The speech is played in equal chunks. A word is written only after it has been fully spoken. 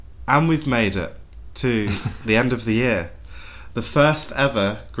And we've made it to the end of the year. The first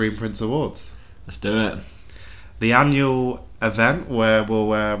ever Green Prince Awards. Let's do it. The annual event where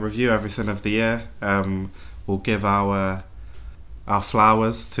we'll review everything of the year. We'll give our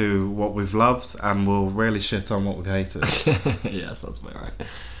flowers to what we've loved, and we'll really shit on what we've hated. Yeah, sounds about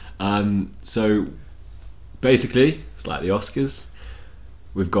right. So basically, it's like the Oscars.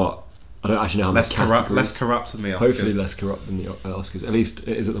 We've got, I don't actually know how many categories. Less corrupt than the Oscars. Hopefully less corrupt than the Oscars. At least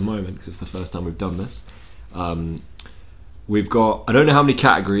it is at the moment, because it's the first time we've done this. We've got, I don't know how many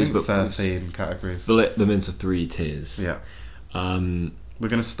categories, but 13 categories. Split them into 3 tiers. Yeah. We're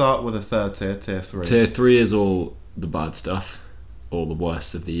going to start with a third tier, tier 3. Tier 3 is all the bad stuff, all the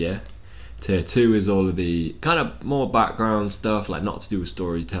worst of the year. Tier 2 is all of the kind of more background stuff, like not to do with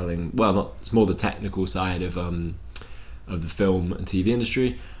storytelling. Well, it's more the technical side of the film and TV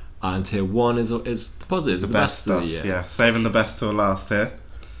industry. And tier 1 is the positives, the best stuff of the year. Yeah, saving the best till last here.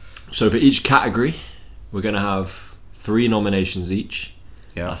 So for each category, we're going to have 3 nominations each.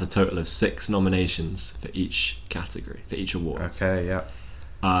 Yeah. That's a total of 6 nominations for each category, for each award. Okay, yeah.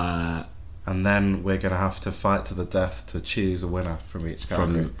 And then we're going to have to fight to the death to choose a winner from each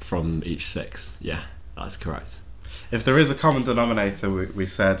category. From each 6, yeah, that's correct. If there is a common denominator, we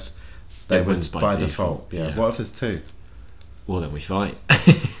said they win by default. Yeah. What if there's 2? Well, then we fight.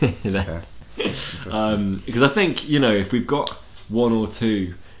 Okay. Because I think, if we've got 1 or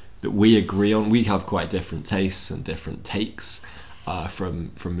 2 that we agree on, we have quite different tastes and different takes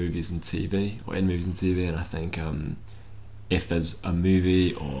from movies and TV, or in movies and TV, and I think if there's a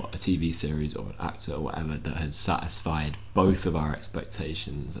movie or a TV series or an actor or whatever that has satisfied both of our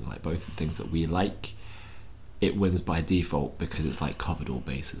expectations and like both the things that we like, it wins by default because it's like covered all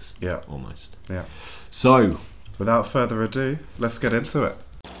bases. Yeah. Almost. Yeah. So, without further ado, let's get into it.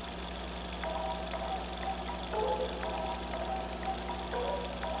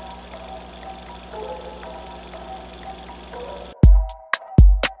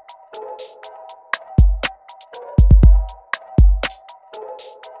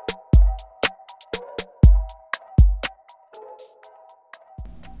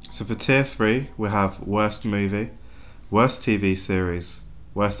 So for tier 3, we have worst movie, worst TV series,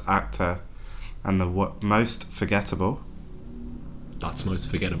 worst actor, and the most forgettable. That's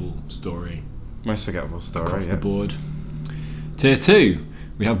most forgettable story. Most forgettable story, across the board. Tier 2,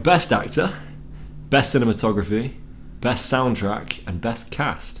 we have best actor, best cinematography, best soundtrack, and best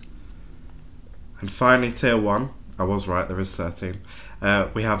cast. And finally, tier 1, I was right, there is 13.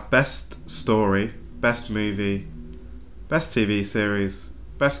 We have best story, best movie, best TV series,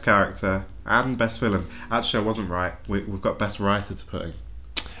 best character, and best villain. Actually, I wasn't right. We've got best writer to put in.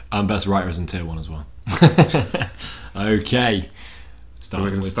 And best writer is in tier 1 as well. Okay. So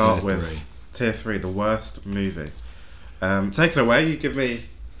we're going to start with tier 3, the worst movie. Take it away. You give me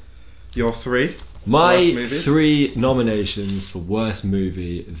your 3 My worst movies. 3 nominations for worst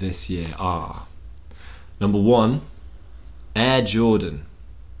movie this year are: number 1, Air Jordan.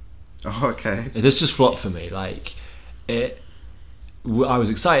 Oh, okay. This just flopped for me. I was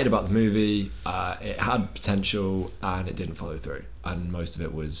excited about the movie. It had potential, and it didn't follow through. And most of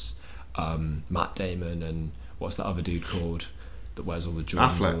it was Matt Damon and what's that other dude called that wears all the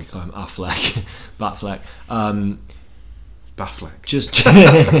Jordans all the time? Affleck. Batfleck. Batfleck.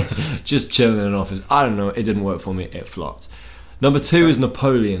 Just chilling in an office. I don't know. It didn't work for me. It flopped. Number 2 is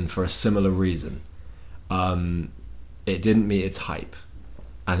Napoleon for a similar reason. It didn't meet its hype.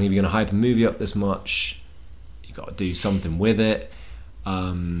 I think if you're going to hype a movie up this much, you got to do something with it.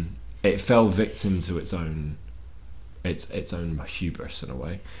 It fell victim to its own hubris in a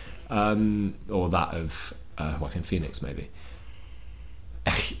way, or that of Joaquin Phoenix maybe.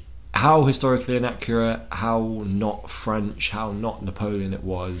 How historically inaccurate, how not French, how not Napoleon it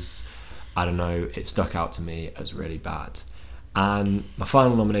was, I don't know. It stuck out to me as really bad. And my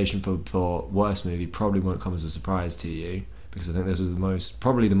final nomination for worst movie probably won't come as a surprise to you, because I think this is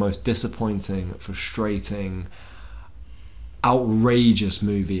probably the most disappointing, frustrating, outrageous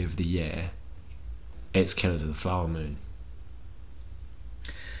movie of the year. It's Killers of the Flower Moon.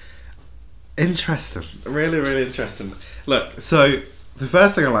 Interesting. Really, really interesting. Look, so the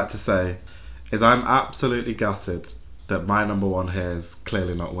first thing I'd like to say is I'm absolutely gutted that my number 1 here is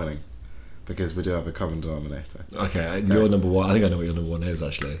clearly not winning, because we do have a common denominator. Okay, your number 1. I think I know what your number 1 is,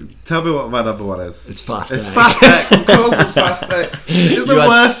 actually. Tell me what my number 1 is. It's Fast X. It's Fast X. Of course it's Fast X. It's the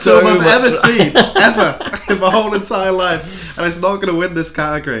worst film I've ever seen, ever, in my whole entire life. And it's not going to win this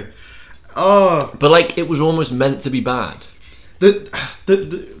category. Oh. But it was almost meant to be bad. Do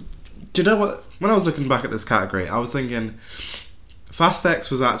you know what? When I was looking back at this category, I was thinking, Fast X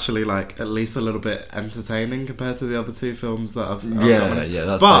was actually like at least a little bit entertaining compared to the other two films that I've got on this. Yeah,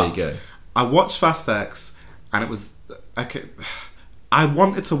 that's but there you go. I watched Fast X and it was I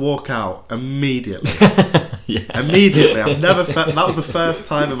wanted to walk out immediately. Immediately. I've never felt that was the first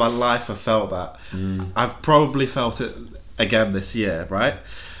time in my life I felt that. I've probably felt it again this year, right?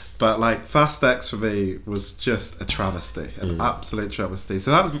 But like Fast X for me was just a travesty, an absolute travesty.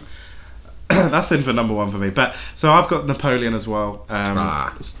 So that's in for number one for me. But so I've got Napoleon as well,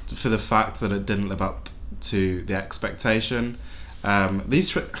 for the fact that it didn't live up to the expectation.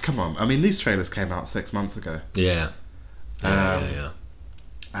 Come on, I mean these trailers came out 6 months ago. Yeah.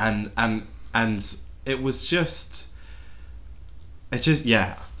 And it was just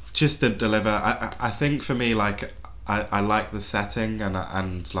didn't deliver. I think for me, like I like the setting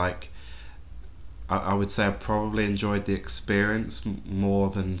and like I would say I probably enjoyed the experience more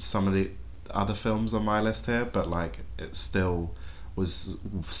than some of the other films on my list here, but like it still was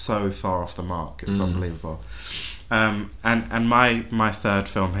so far off the mark. It's unbelievable. And my third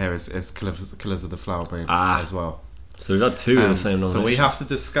film here is Killers of the Flower Moon as well. So we've got two in the same nomination. So we have to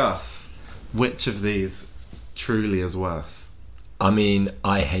discuss which of these truly is worse. I mean,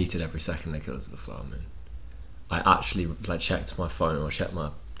 I hated every second of Killers of the Flower Moon. I actually like checked my phone or checked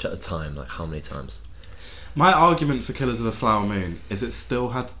the time like how many times. My argument for Killers of the Flower Moon is it still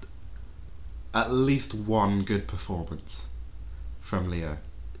had at least one good performance from Leo.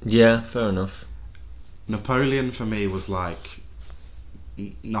 Yeah, fair enough. Napoleon for me was like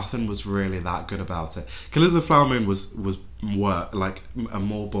nothing was really that good about it. Killers of the Flower Moon was like a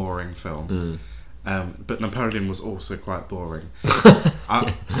more boring film. But Napoleon was also quite boring.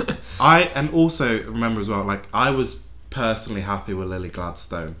 I and also remember as well, like I was personally happy with Lily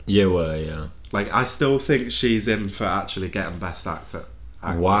Gladstone. You were, yeah. Like I still think she's in for actually getting Best Actor.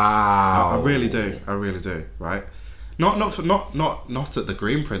 Wow. I really do. Right. Not at the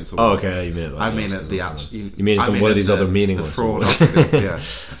Green Prince Oh, Awards. okay. You mean it? Like I mean at the actual. You mean some one of these other meaningless the fraud awards. Oscars,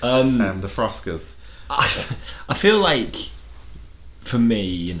 yeah. The Froscars. I feel like, for me,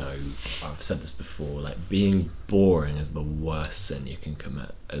 you know, I've said this before, like being boring is the worst sin you can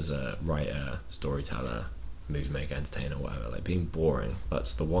commit as a writer, storyteller, movie maker, entertainer, whatever. Like being boring,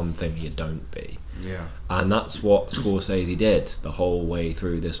 that's the one thing you don't be. Yeah. And that's what Scorsese did the whole way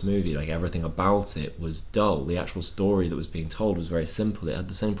through this movie. Like everything about it was dull. The actual story that was being told was very simple. It had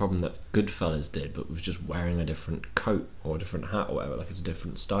the same problem that Goodfellas did, but was just wearing a different coat or a different hat or whatever. Like it's a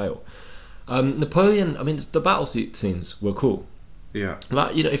different style. Napoleon, I mean, the battle scenes were cool. Yeah.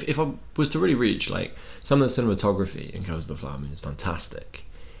 Like, you know, if I was to really reach, like, some of the cinematography in Killers of the Flower Moon is fantastic.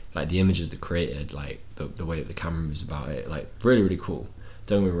 Like, the images they created, like, the way that the camera moves about it, like, really, really cool.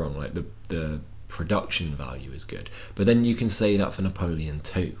 Don't get me wrong, like, the production value is good. But then you can say that for Napoleon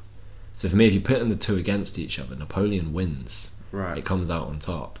too. So for me, if you're putting the two against each other, Napoleon wins. Right. It comes out on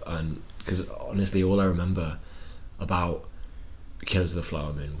top. And, because honestly, all I remember about Killers of the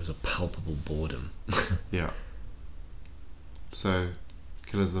Flower Moon was a palpable boredom. Yeah. So,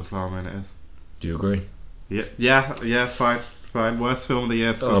 Killers of the Flower Moon it is. Do you agree? Yeah, fine. Worst film of the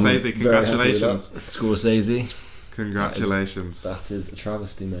year, Scorsese, congratulations. Scorsese. Congratulations. That is a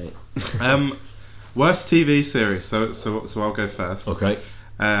travesty, mate. Worst TV series, so I'll go first. Okay.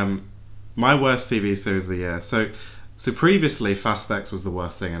 My worst TV series of the year. So previously, Fast X was the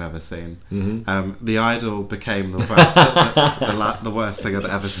worst thing I'd ever seen. Mm-hmm. The Idol became the worst thing I'd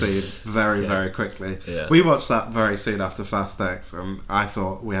ever seen very quickly. Yeah. We watched that very soon after Fast X, and I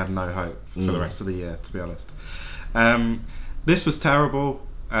thought we had no hope for the rest of the year, to be honest. This was terrible.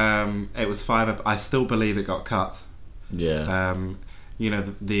 It was 5. I still believe it got cut. Yeah. You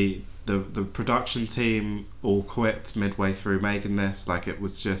know, the production team all quit midway through making this. Like, it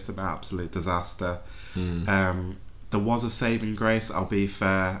was just an absolute disaster. There was a saving grace, I'll be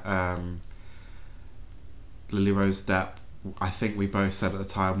fair. Lily Rose Depp, I think we both said at the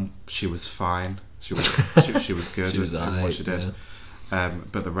time she was fine. She was good. She was in what she did. Yeah.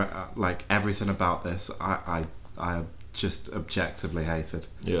 But like everything about this, I just objectively hated.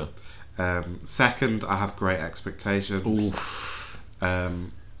 Yeah. Second, I have Great Expectations. Oof.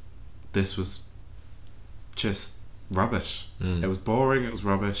 This was just rubbish. Mm. It was boring. It was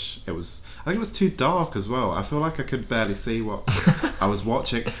rubbish. I think it was too dark as well. I feel like I could barely see what I was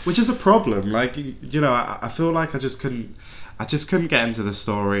watching, which is a problem. Like, you know, I feel like I just couldn't get into the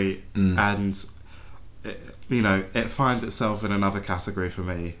story, and you know, it finds itself in another category for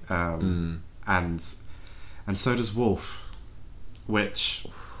me. And so does Wolf, which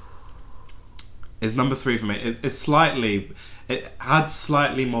is number 3 for me. It had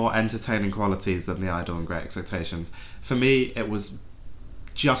slightly more entertaining qualities than The Idol and Great Expectations. For me, it was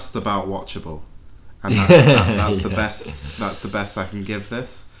just about watchable. and that's the Yeah. best. That's the best I can give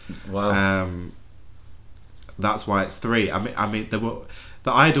this. Wow. That's why it's 3. I mean, the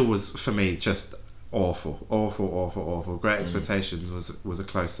Idol was for me just awful. Great Expectations was a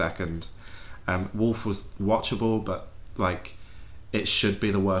close second. Wolf was watchable, but like it should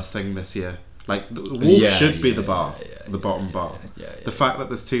be the worst thing this year. Like Wolf should be the bottom bar. The fact that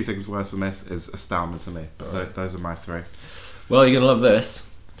there's 2 things worse than this is astounding to me. But those are my 3. Well, you're gonna love this.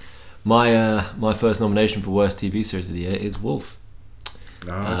 My first nomination for worst TV series of the year is Wolf.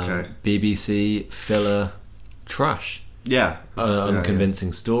 Oh, okay. BBC filler trash. Yeah.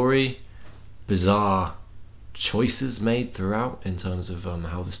 Unconvincing story, bizarre choices made throughout in terms of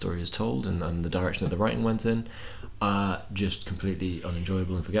how the story is told and the direction that the writing went in. Just completely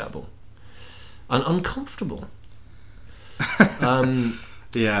unenjoyable and forgettable. And uncomfortable.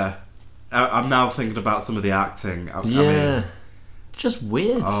 Yeah. I'm now thinking about some of the acting. I mean, just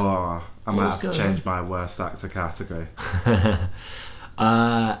weird. Oh, I might What was have to going change my worst actor category.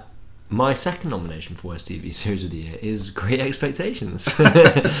 My second nomination for worst TV series of the year is Great Expectations,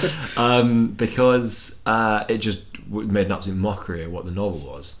 because it just made an absolute mockery of what the novel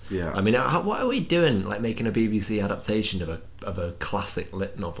was. Yeah. I mean, what are we doing? Like making a BBC adaptation of a classic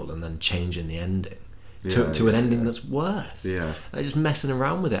lit novel and then changing the ending to an ending that's worse. Yeah. They're just messing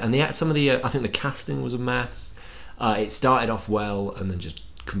around with it, and some of the I think the casting was a mess. It started off well and then just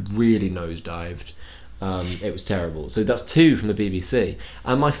really nosedived. It was terrible. So that's 2 from the BBC.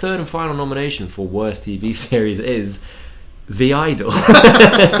 And my third and final nomination for worst TV series is The Idol.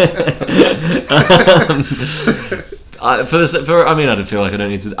 I don't feel like I don't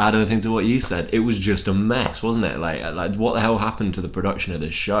need to add anything to what you said. It was just a mess, wasn't it? Like what the hell happened to the production of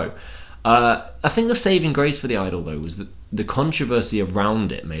this show? I think the saving grace for The Idol, though, was that the controversy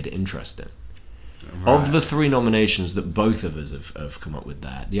around it made it interesting. Right. Of the 3 nominations that both of us have come up with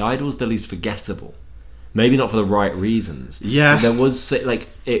there, The Idol's the least forgettable. Maybe not for the right reasons. Yeah. But there was like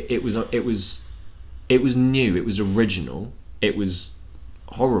it was new. It was original. It was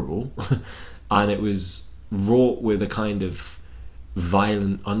horrible, and it was wrought with a kind of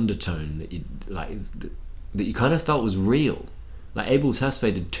violent undertone that you kind of felt was real. Like Abel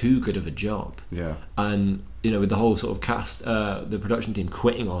Tesfaye did too good of a job. Yeah. And with the whole sort of cast, the production team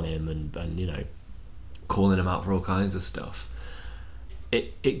quitting on him and calling him out for all kinds of stuff.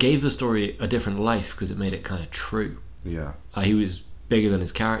 It gave the story a different life because it made it kind of true. Yeah. He was bigger than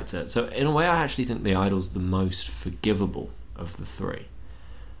his character. So in a way, I actually think The Idol's the most forgivable of the 3.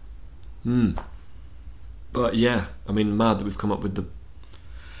 But yeah, I mean, mad that we've come up with the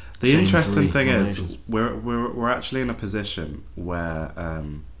interesting thing is we're actually in a position where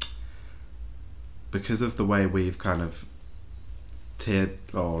because of the way we've kind of tiered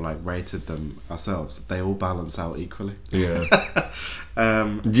or like rated them ourselves, they all balance out equally. Yeah.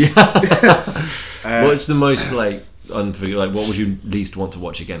 Yeah. What's the most like unforgettable? Like, what would you least want to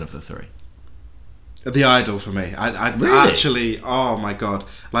watch again of the 3? The Idol for me. I Really? actually. Oh my god!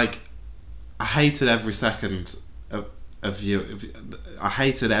 Like, I hated every second of you. I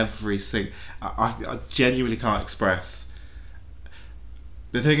hated every single. I genuinely can't express.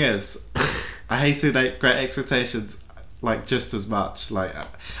 The thing is, I hated Great Expectations like just as much. Like,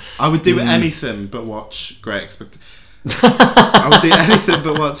 I would do anything but watch Great Expectations. I would do anything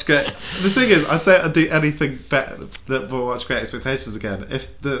but watch Great. The thing is, I'd say I'd do anything better but watch Great Expectations again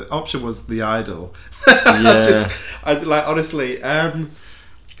if the option was The Idol. Yeah. Honestly.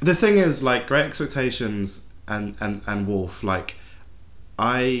 The thing is, like, Great Expectations and Wolf, like,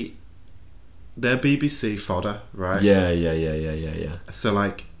 they're BBC fodder, right? Yeah. So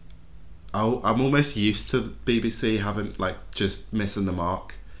like, I'm almost used to BBC having like just missing the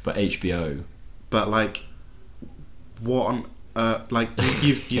mark. But HBO. But like, what on like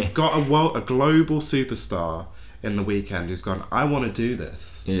you've got a global superstar in The Weeknd who's gone, I want to do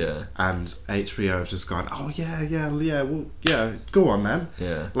this. Yeah. And HBO have just gone, oh yeah, well, yeah, go on then.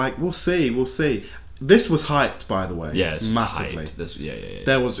 Yeah. Like, we'll see. This was hyped, by the way. Yeah, it's massively. Yeah.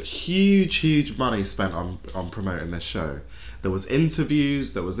 There was huge money spent on promoting this show. There was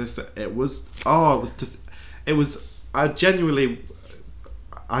interviews. There was this. I genuinely.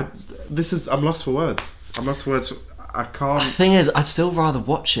 I'm lost for words. I can't. The thing is, I'd still rather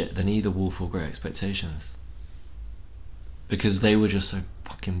watch it than either Wolf or Great Expectations. Because they were just so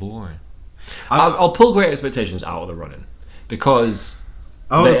fucking boring. I'll pull Great Expectations out of the running. Because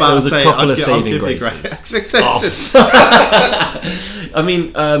I was about to say, a couple of I'll saving give you graces. Great Expectations. I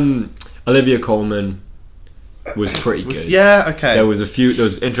mean, Olivia Colman was pretty good. Yeah, okay. There was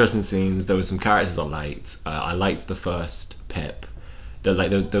interesting scenes. There were some characters I liked. I liked the first Pip.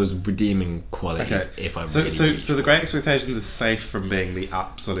 those redeeming qualities. Okay. If I So really so The Great Expectations is safe from being the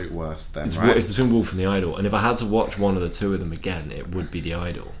absolute worst. Then, it's, right? it's between Wolf and The Idol, and if I had to watch one of the two of them again, it would be The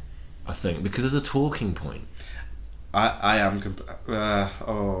Idol, I think, because there's a talking point. I am.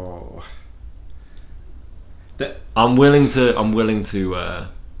 I'm willing to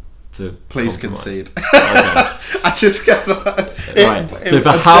Please compromise. concede. Okay. I just cannot. Right. So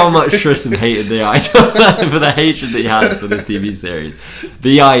for how much Tristan hated The Idol, for the hatred that he has for this TV series,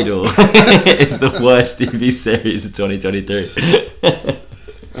 The Idol is the worst TV series of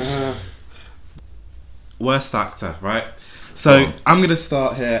 2023. Worst actor, right? So Go on. I'm gonna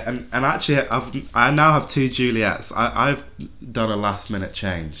start here, and actually I now have two Juliets. I've done a last minute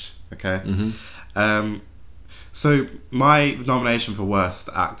change. Okay. Mm-hmm. So my nomination for worst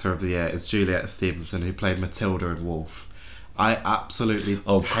actor of the year is Juliet Stevenson, who played Matilda in Wolf. I absolutely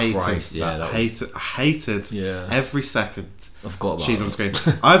hated Christ, yeah, that. that Hated Yeah. every second I forgot about she's that. on screen.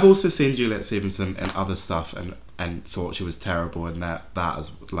 I've also seen Juliet Stevenson in other stuff and thought she was terrible in that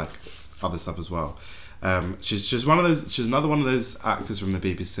as like other stuff as well. She's one of those. She's another one of those actors from the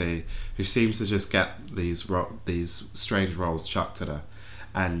BBC who seems to just get these strange roles chucked at her.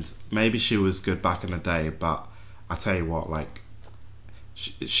 And maybe she was good back in the day, but I tell you what, like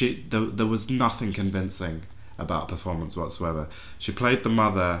there was nothing convincing about her performance whatsoever. She played the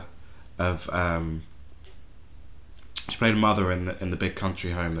mother of she played a mother in the big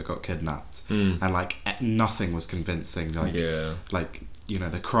country home that got kidnapped, and like nothing was convincing. Like like you know,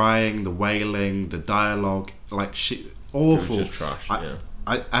 the crying, the wailing, the dialogue, like awful. It was just trash. I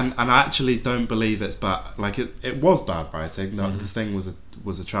actually don't believe it's bad. Like it was bad writing. The thing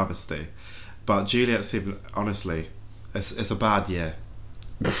was a travesty. But Juliet Stevens, honestly, it's a bad year.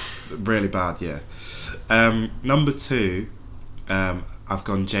 Really bad year. Number 2, I've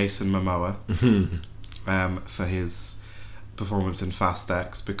gone Jason Momoa for his performance in Fast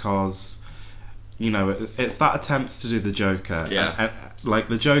X, because you know it's that attempt to do the Joker. And, like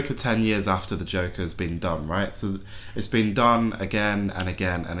the Joker 10 years after the Joker has been done, right? So it's been done again and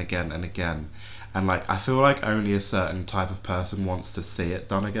again and again and again, and like I feel like only a certain type of person wants to see it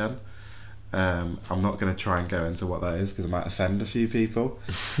done again. I'm not going to try and go into what that is because it might offend a few people.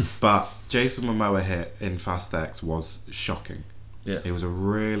 But Jason Momoa here in Fast X was shocking. Yeah. It was a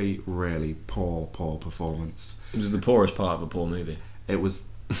really, really poor performance. It was the poorest part of a poor movie. It was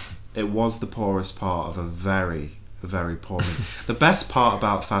the poorest part of a very, very poor movie. The best part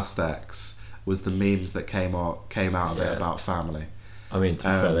about Fast X was the memes that came out of it about family. I mean, to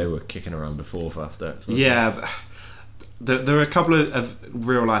be fair, they were kicking around before Fast X. Yeah, but there are a couple of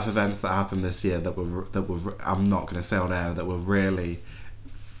real life events that happened this year that were I'm not going to say on air, that were really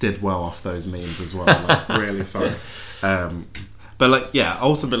did well off those memes as well. Like really funny. But like yeah,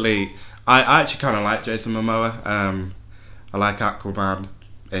 ultimately I actually kind of like Jason Momoa. I like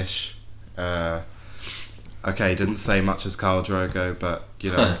Aquaman-ish. Okay, he didn't say much as Khal Drogo, but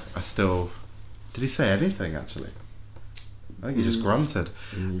you know, I still... Did he say anything actually? I think he just grunted.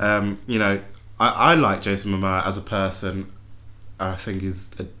 You know, I like Jason Momoa as a person. I think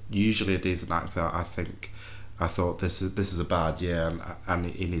he's usually a decent actor. I thought this is a bad year, and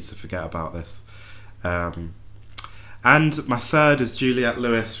he needs to forget about this. And my third is Juliette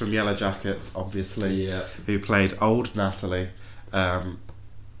Lewis from Yellow Jackets, obviously, who played old Natalie.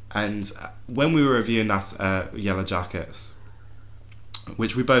 And when we were reviewing Yellow Jackets,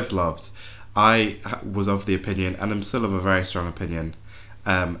 which we both loved, I was of the opinion, and I'm still of a very strong opinion,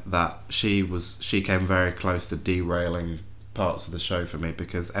 that she came very close to derailing parts of the show for me,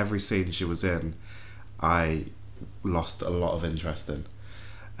 because every scene she was in, I lost a lot of interest in.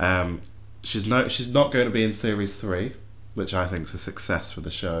 She's not going to be in series 3, which I think is a success for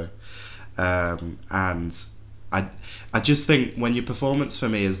the show, and I just think when your performance for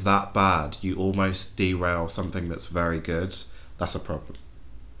me is that bad, you almost derail something that's very good. That's a problem.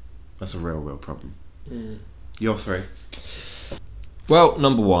 That's a real problem. Your 3. Well,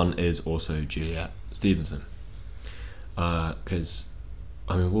 number 1 is also Juliet Stevenson, because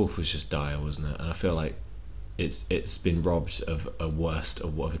I mean Wolf was just dire, wasn't it? And I feel like it's been robbed of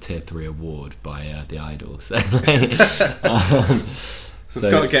a tier 3 award by The Idol. So, It's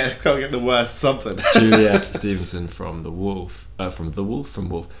got to get the worst something. Juliet Stevenson from Wolf.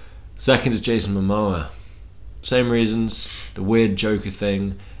 Second is Jason Momoa. Same reasons. The weird Joker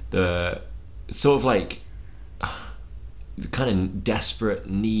thing. The sort of like the kind of desperate,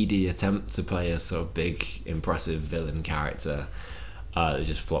 needy attempt to play a sort of big, impressive villain character that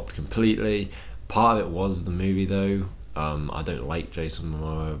just flopped completely. Part of it was the movie, though. I don't like Jason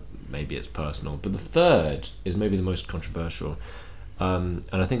Momoa. Maybe it's personal. But the third is maybe the most controversial. And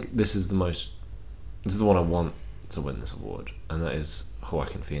I think this is the one I want to win this award, and that is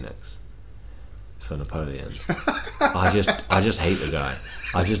Joaquin Phoenix for Napoleon. I just hate the guy.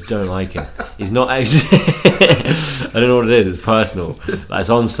 I just don't like him. He's not actually. I don't know what it is. It's personal. Like, it's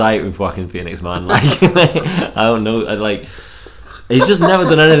on site with Joaquin Phoenix, man. Like I don't know. He's just never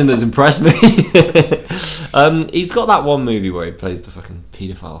done anything that's impressed me. He's got that one movie where he plays the fucking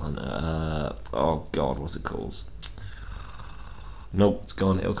paedophile hunter. Oh God, what's it called? Nope, it's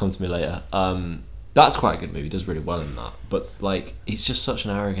gone. It'll come to me later. That's quite a good movie. He does really well in that. But like, he's just such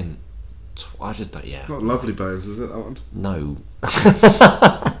an arrogant. I just don't. Yeah. Not Lovely Bones, is it, that one? No.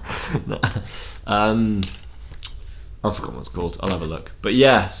 No. I've forgotten what it's called. I'll have a look. But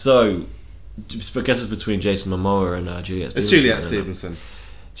yeah, so I guess it's between Jason Momoa and Juliet Stevenson. It's Juliet Stevenson.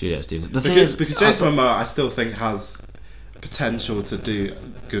 Juliet Stevenson. Because Jason Momoa, I still think has potential to do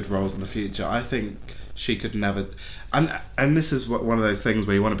good roles in the future. I think she could never, and this is one of those things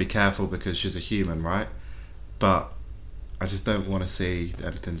where you want to be careful because she's a human, right? But I just don't want to see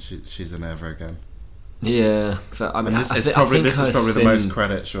anything she's in ever again. Yeah, I mean, this is probably the most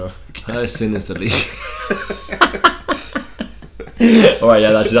credit, sure. Her sin is the least. All right,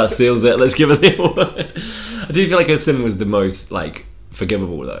 yeah, that seals it. Let's give her the award. I do feel like her sin was the most like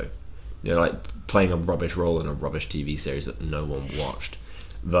forgivable, though. You know, like playing a rubbish role in a rubbish TV series that no one watched,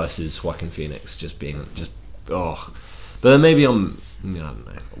 versus Joaquin Phoenix just being oh. But then maybe I don't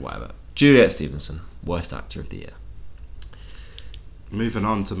know, whatever. Juliet Stevenson, worst actor of the year. Moving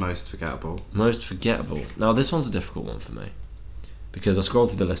on to most forgettable. Most forgettable. Now this one's a difficult one for me because I scrolled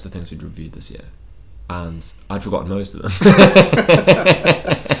through the list of things we'd reviewed this year, and I'd forgotten most of them.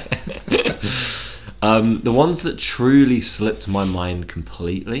 The ones that truly slipped my mind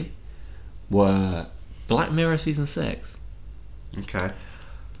completely were Black Mirror Season 6, Okay.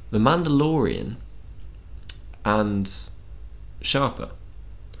 The Mandalorian, and Sharper.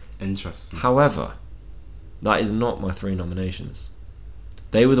 Interesting. However, that is not my 3 nominations.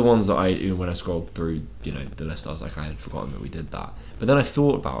 They were the ones that when I scrolled through, the list, I was like, I had forgotten that we did that. But then I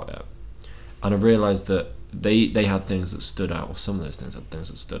thought about it, and I realised that they had things that stood out, or some of those things had things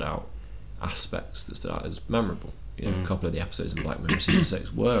that stood out, aspects that stood out as memorable. A couple of the episodes of Black Mirror Season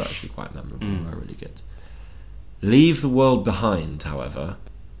 6 were actually quite memorable, were really good. Leave the World Behind, however,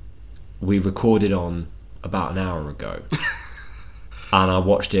 we recorded on about an hour ago. And I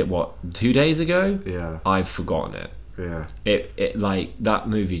watched it, 2 days ago? Yeah. I've forgotten it. Yeah. It like, that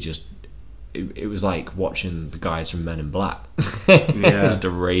movie just, it was like watching the guys from Men in Black. Yeah. Just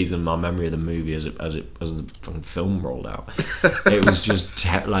erasing my memory of the movie as the fucking film rolled out. It was just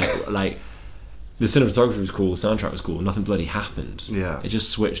like the cinematography was cool, the soundtrack was cool, nothing bloody happened. Yeah. It just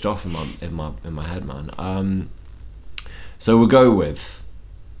switched off in my head, man. So we'll go with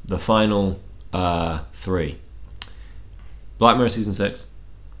the final 3. Black Mirror Season 6,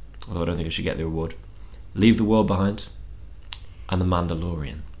 although I don't think it should get the award. Leave the World Behind, and The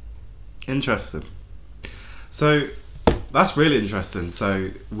Mandalorian. Interesting. So that's really interesting.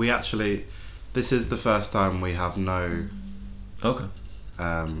 So this is the first time we have no. Okay.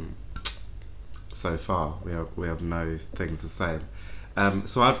 So far, we have no things the same.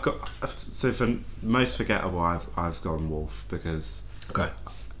 So for most forgettable, I've gone Wolf because. Okay.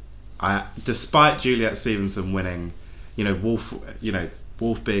 Despite Juliet Stevenson winning,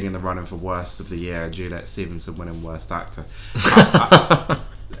 Wolf being in the running for worst of the year and Juliet Stevenson winning worst actor.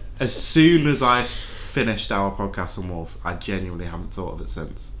 As soon as I finished our podcast on Wolf, I genuinely haven't thought of it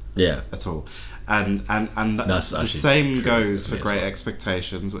since. Yeah. At all. And the same goes for Great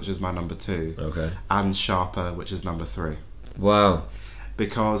Expectations, which is my number 2. Okay. And Sharper, which is number 3. Wow.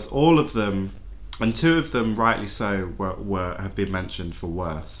 Because all of them, and 2 of them rightly so, have been mentioned for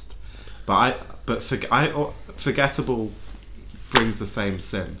worst. Forgettable brings the same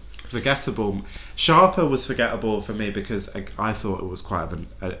sin. Sharper was forgettable for me because I thought it was quite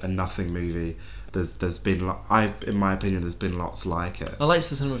a nothing movie. There's been in my opinion, there's been lots like it. I liked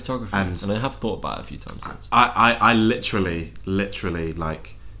the cinematography, and I have thought about it a few times since. I literally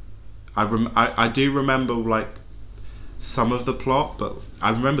like, I do remember like some of the plot, but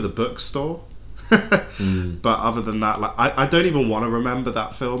I remember the bookstore. But other than that, like I don't even want to remember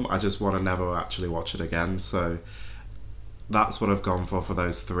that film. I just want to never actually watch it again. So that's what I've gone for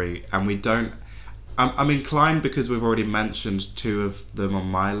those 3. And I'm inclined, because we've already mentioned 2 of them on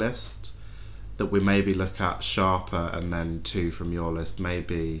my list, that we maybe look at Sharper and then 2 from your list.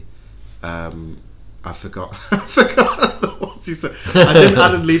 Maybe I forgot what you said. I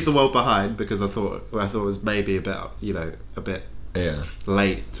didn't leave the world behind because I thought it was maybe a bit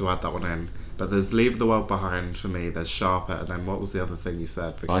late to add that one in. But there's Leave the World Behind for me, there's Sharper, and then what was the other thing you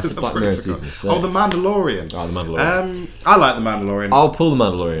said? I said Black Mirror Season 6. Oh, The Mandalorian. The Mandalorian. I like The Mandalorian. I'll pull The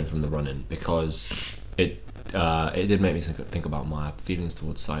Mandalorian from the run-in because it did make me think about my feelings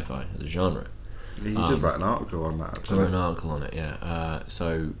towards sci-fi as a genre. You did write an article on that, actually. I wrote an article on it, yeah.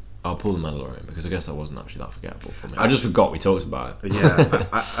 So I'll pull The Mandalorian, because I guess that wasn't actually that forgettable for me. I just forgot we talked about it. Yeah,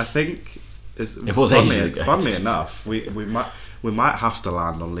 I think it was ages ago. Funnily enough, we might have to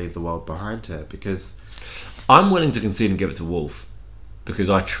land on Leave the World Behind here, because I'm willing to concede and give it to Wolf, because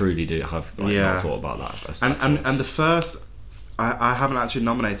I truly do have not thought about that. And the first, I haven't actually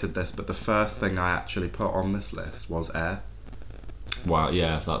nominated this, but the first thing I actually put on this list was Air. Wow,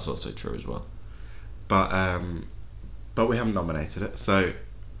 yeah, that's also true as well. But we haven't nominated it, so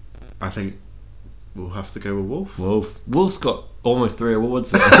I think we'll have to go with Wolf. Wolf's got almost 3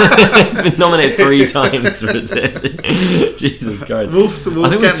 awards. It's been nominated 3 times for it. Jesus Christ. Wolf's getting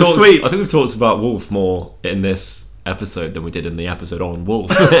the sweep. I think we've talked about Wolf more in this episode than we did in the episode on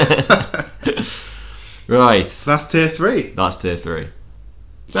Wolf. Right. So that's tier 3. That's tier 3.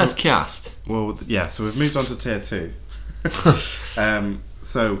 Best cast. Well, yeah, so we've moved on to tier 2.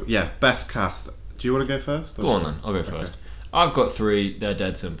 So, yeah, best cast. Do you want to go first? Go on then, I'll go first. I've got 3, they're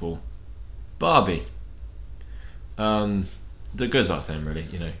dead simple. Barbie. That goes without saying, really,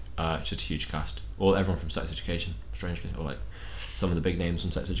 it's just a huge cast. Or everyone from Sex Education, strangely, or like some of the big names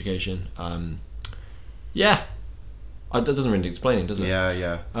from Sex Education. Yeah. That doesn't really explain it, does it?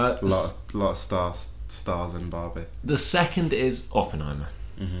 Yeah. A lot of stars in Barbie. The second is Oppenheimer.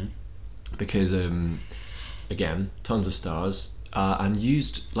 Mm-hmm. Because, again, tons of stars, and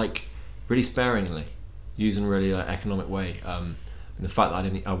used, really sparingly. Used in a really economic way. And the fact that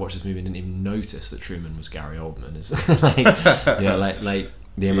I watched this movie and didn't even notice that Truman was Gary Oldman is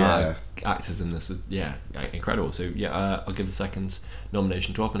the amount of actors in this is incredible. So I'll give the second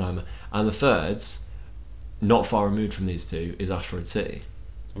nomination to Oppenheimer, and the third's not far removed from these two is Asteroid City.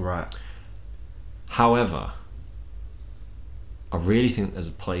 Right. However, I really think there's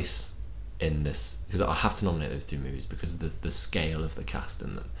a place in this, because I have to nominate those 2 movies because of the scale of the cast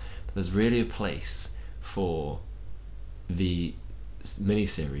in them. But there's really a place for the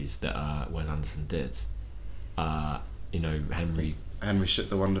miniseries that Wes Anderson did. The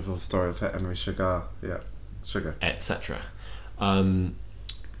Wonderful Story of Henry Sugar, etc.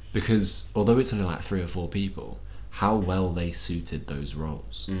 Because although it's only 3 or 4 people, how well they suited those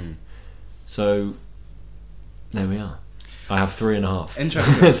roles. So there we are. I have 3.5.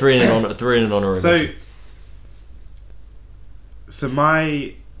 Interesting. 3 in an honorary. So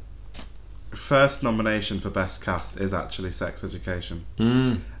my first nomination for best cast is actually Sex Education.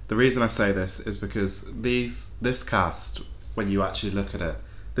 The reason I say this is because this cast, when you actually look at it,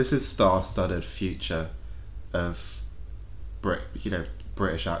 this is star-studded future of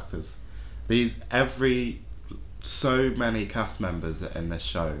British actors. So many cast members in this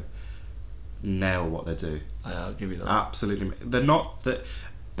show nail what they do. I'll give you that. Absolutely. They're not that.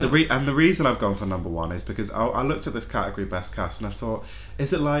 The reason I've gone for number 1 is because I looked at this category, best cast, and I thought,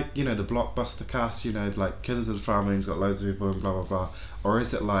 is it like the blockbuster cast, like Killers of the Flower Moon's got loads of people and blah blah blah, or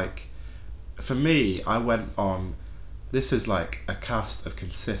is it like, for me, I went on, this is like a cast of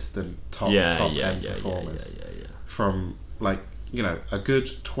consistent top end performers from a good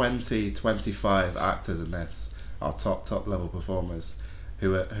 20-25 actors in this are top level performers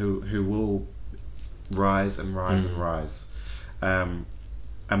who will rise and rise and rise.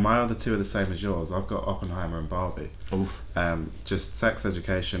 And my other 2 are the same as yours. I've got Oppenheimer and Barbie. Just Sex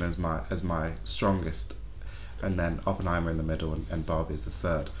Education as my strongest, and then Oppenheimer in the middle, and Barbie is the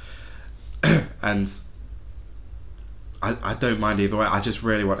third. And I don't mind either way. I just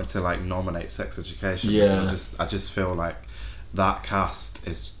really wanted to nominate Sex Education. Yeah. Because I just feel like that cast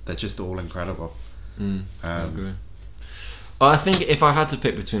they're just all incredible. I agree. Well, I think if I had to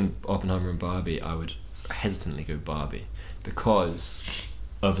pick between Oppenheimer and Barbie, I would hesitantly go Barbie because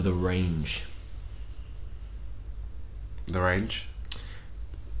of the range. The range?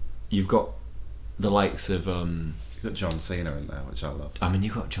 You've got the likes of... You've got John Cena in there, which I love. I mean,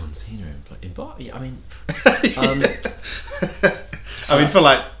 you've got John Cena in Barbie. I mean... for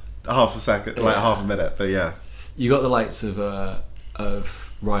half a second, half a minute, but yeah. You got the likes of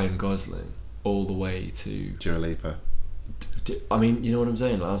Ryan Gosling all the way to... Dua Lipa. I mean, you know what I'm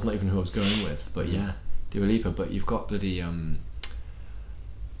saying? That's not even who I was going with, but yeah, Dua Lipa. But you've got bloody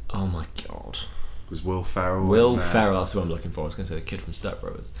oh my god, it was Will Ferrell. Will Ferrell, that's who I'm looking for. I was going to say the kid from Step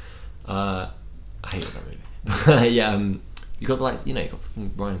Brothers. I hated that movie. Yeah, you got you got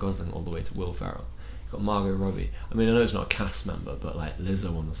Ryan Gosling all the way to Will Ferrell. You got Margot Robbie. I mean, I know it's not a cast member, but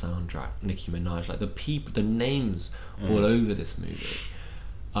Lizzo on the soundtrack, Nicki Minaj, the names all over this movie.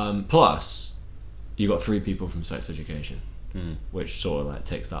 Plus, you got 3 people from Sex Education, which sort of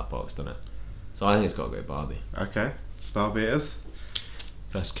takes that box, doesn't it? So I think it's got to go Barbie. Okay, Barbie it is.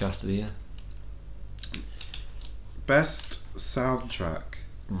 Best cast of the year. Best soundtrack.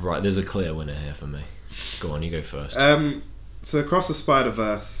 Right, there's a clear winner here for me. Go on, you go first. So Across the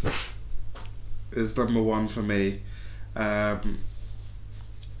Spider-Verse is number one for me. Across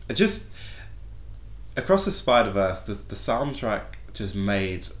the Spider-Verse, the soundtrack just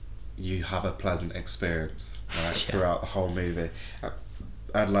made you have a pleasant experience, right, throughout the whole movie.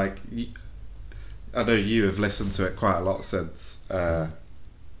 And like, I know you have listened to it quite a lot since,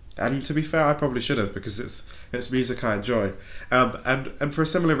 and to be fair, I probably should have, because it's music I enjoy. And for a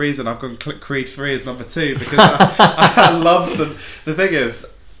similar reason, I've gone Creed 3 as number 2, because I love the thing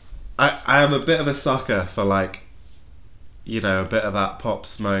is, I am a bit of a sucker for, like, you know, a bit of that Pop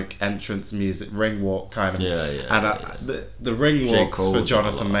Smoke entrance music, ring walk kind of. The ring walks for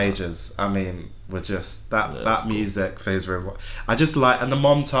Jonathan Majors, I mean, were just that music phase. I just like, and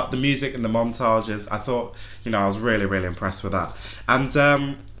the music and the montages. I thought, you know, I was really, really impressed with that. And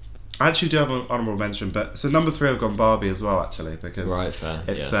I actually do have an honourable mention, but so number 3 I've gone Barbie as well, actually, because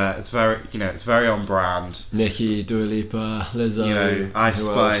it's very, you know, it's very on brand. Nicki, Dua Lipa, Lizzo, you know, Ice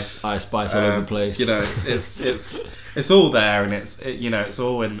Spice all over the place. You know, it's all there, and it's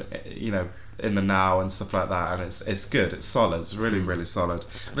all in, you know, in the now and stuff like that, and it's good, it's solid, it's really, really solid,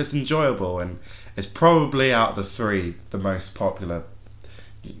 and it's enjoyable, and it's probably out of the 3 the most popular,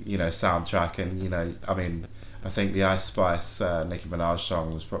 you know, soundtrack. And, you know, I mean, I think the Ice Spice Nicki Minaj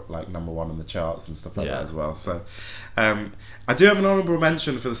song was probably like number 1 on the charts and stuff like that as well. So I do have an honourable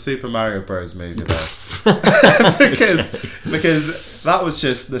mention for the Super Mario Bros. Movie though, because that was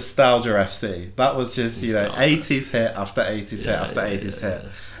just nostalgia FC. That was just, you know, 80s hit after 80s hit after 80s hit,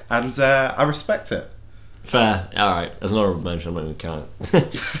 and I respect it. Fair. All right, as an honourable mention, I'm not even count.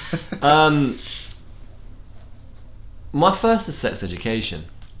 My first is Sex Education.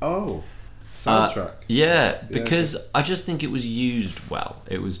 Oh. Soundtrack. Because I just think it was used well.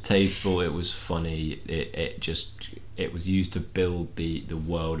 It was tasteful. It was funny. It was used to build the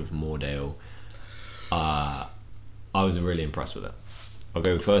world of Moordale. I was really impressed with it. I'll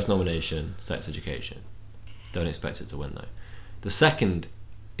go with first nomination, Sex Education. Don't expect it to win though. The second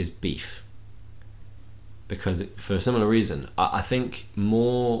is Beef, because for a similar reason, I think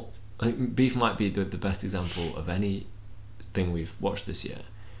Beef might be the best example of anything we've watched this year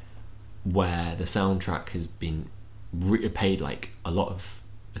where the soundtrack has been paid like a lot of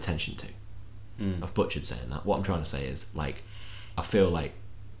attention to. I've butchered saying that. What I'm trying to say is, like, I feel like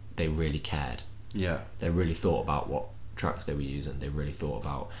they really cared. Yeah. They really thought about what tracks they were using. They really thought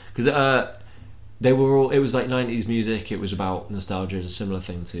about, because they were all. It was like 90s music. It was about nostalgia. It's a similar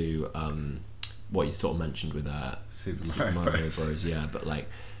thing to what you sort of mentioned with Super Mario Bros. Yeah, but like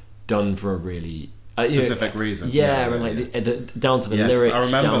done for a really specific reason. Yeah, and like the down to the lyrics. I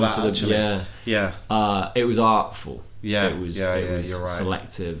remember down that to the, actually. Yeah. It was artful. Yeah, it was you're right.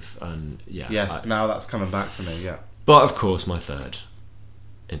 selective, and Yes, now that's coming back to me. Yeah. But of course, my third,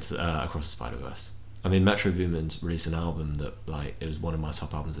 into Across the Spider-Verse. I mean, Metro Boomin's released an album that, like, it was one of my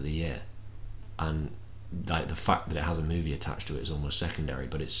top albums of the year, and like the fact that it has a movie attached to it is almost secondary,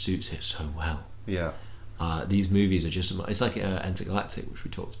 but it suits it so well. Yeah. These movies are just, it's like Intergalactic, which we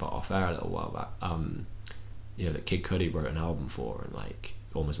talked about off air a little while back. You know, that Kid Cudi wrote an album for, and like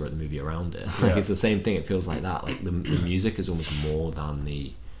almost wrote the movie around it. Like, it's the same thing. It feels like that. Like the music is almost more than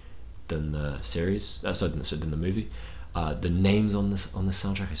the series. Than the movie. The names on the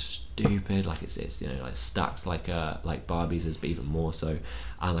soundtrack is stupid. Like it's you know, like stacked like Barbie's is, but even more so.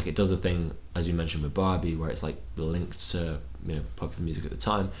 And like it does a thing, as you mentioned with Barbie, where it's like linked to, you know, popular music at the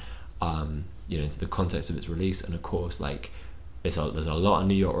time. You know, into the context of its release, and of course, like there's a lot of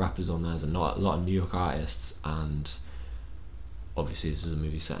New York rappers on there. There's a lot of New York artists, and obviously this is a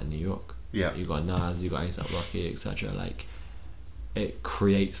movie set in New York. Yeah, you got Nas, you got A$AP Rocky, etc. Like it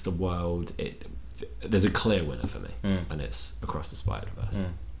creates the world. There's a clear winner for me, and it's Across the Spider-Verse.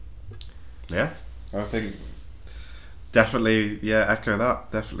 Yeah, I think definitely echo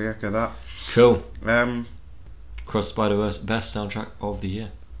that. Cool. Across the Spider-Verse, best soundtrack of the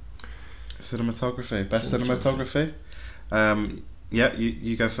year. Cinematography. Best cinematography.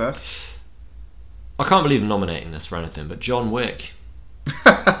 You go first. I can't believe I'm nominating this for anything, but John Wick.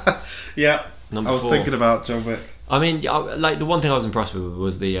 Yeah, Number I was 4. thinking about John Wick. I mean, like the one thing I was impressed with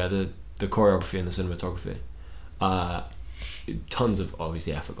was the choreography and the cinematography. Tons of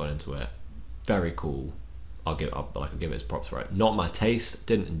obviously effort got into it. Very cool. I'll give it its props for it. Not my taste.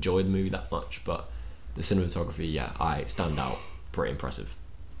 Didn't enjoy the movie that much, but the cinematography, I stand out. Pretty impressive.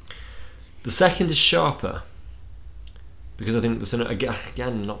 The second is Sharper, because I think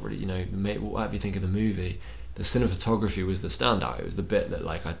again, not really, you know, whatever you think of the movie, the cinematography was the standout. It was the bit that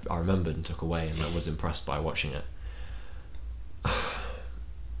like I remembered and took away, and I was impressed by watching it.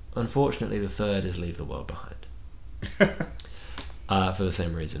 Unfortunately, the third is Leave the World Behind. For the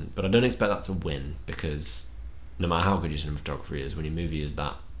same reason. But I don't expect that to win, because no matter how good your cinematography is, when your movie is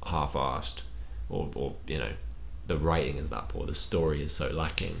that half-arsed, or you know, the writing is that poor, the story is so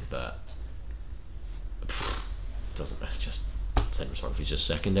lacking that it doesn't matter. Just cinematography is just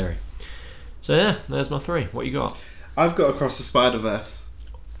secondary. So yeah, there's my 3. What you got? I've got Across the Spider-Verse.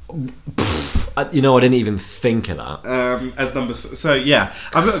 You know, I didn't even think of that. As number so yeah,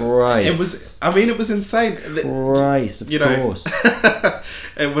 I've got Christ. it was. I mean, it was insane. Christ, of course.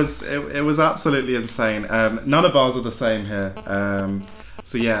 It was absolutely insane. None of ours are the same here.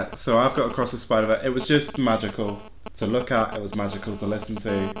 So yeah, so I've got Across the Spider-Verse. It was just magical to look at. It was magical to listen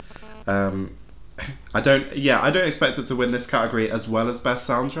to. I don't expect it to win this category as well as best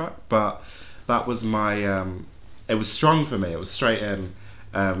soundtrack, but that was my. It was strong for me. It was straight in.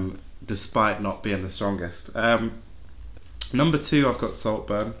 Despite not being the strongest. Number 2, I've got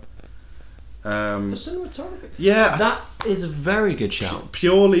Saltburn. The cinematography. Yeah, that is a very good shout.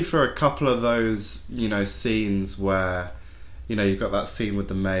 Purely for a couple of those, you know, scenes where, you know, you've got that scene with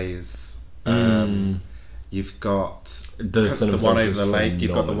the maze. You've got the one over the lake.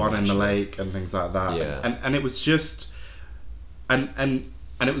 You've got the one in the lake and things like that. Yeah. And it was just, and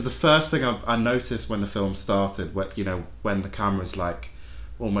it was the first thing I noticed when the film started. Where, you know, when the camera's like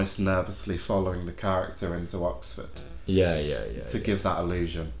almost nervously following the character into Oxford. To give that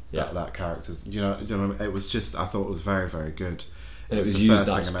illusion that character's, you know, it was just, I thought it was very, very good. And it was used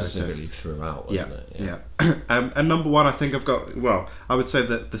that specifically throughout, wasn't it? Yeah. And number 1, I think I've got, well, I would say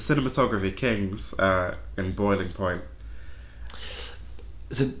that the cinematography kings in Boiling Point.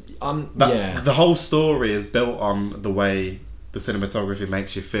 So the whole story is built on the way the cinematography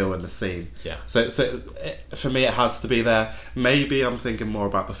makes you feel in the scene. Yeah. So for me, it has to be there. Maybe I'm thinking more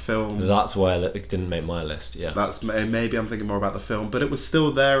about the film. That's why it didn't make my list. Yeah. Maybe I'm thinking more about the film, but it was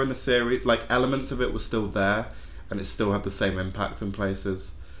still there in the series. Like, elements of it was still there, and it still had the same impact in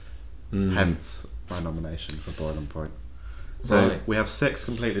places. Hence my nomination for Boiling Point. So we have 6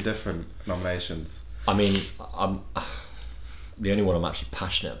 completely different nominations. I mean, the only one I'm actually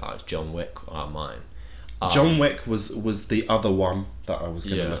passionate about is John Wick out of mine. John Wick was the other one that I was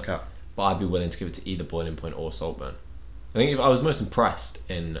going to look at. But I'd be willing to give it to either Boiling Point or Saltburn. I think if I was most impressed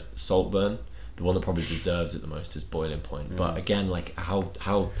in Saltburn, the one that probably deserves it the most is Boiling Point. But again, like, how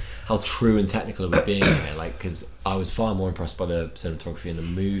true and technical are we being here? Like, because I was far more impressed by the cinematography in the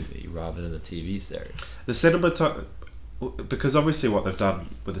movie rather than the TV series. The cinematography, because obviously what they've done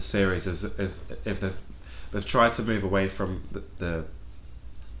with the series is if they've tried to move away from the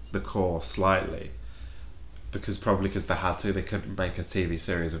core slightly. Because they had to, they couldn't make a TV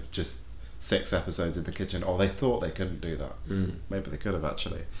series of just 6 episodes in the kitchen, or they thought they couldn't do that. Maybe they could have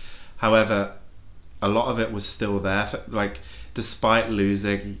actually. However, a lot of it was still there. Like, despite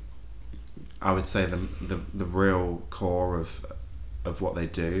losing, I would say the real core of what they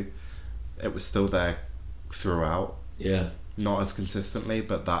do, it was still there throughout. Yeah. Not as consistently,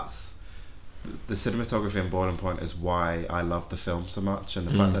 but that's the cinematography in Boiling Point is why I love the film so much, and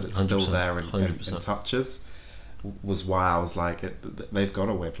the fact that it's still there in touches was why I was like, they've got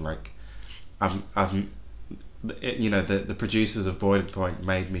to win. Like, you know, the producers of Boiling Point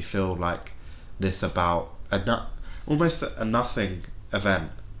made me feel like this about almost a nothing event.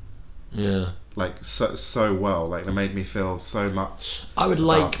 Yeah. Like, so well. Like, they made me feel so much. I would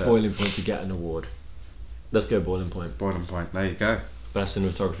like Boiling Point to get an award. Let's go Boiling Point. Boiling Point. There you go. Best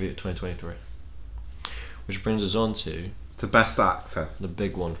cinematography of 2023. Which brings us on to Best Actor. the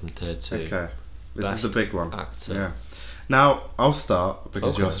big one from Tier 2. Okay. This Best is the big one. Actor. Yeah. Now, I'll start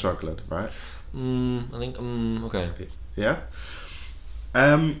because you're struggling, right? I think, okay. Yeah?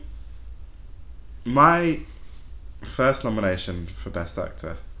 My first nomination for Best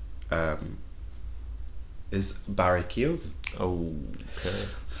Actor is Barry Keoghan. Oh, okay.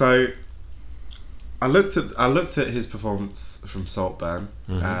 So, I looked at his performance from Saltburn.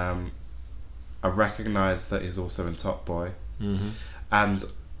 I recognised that he's also in Top Boy. And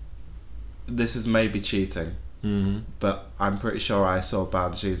this is maybe cheating, but I'm pretty sure I saw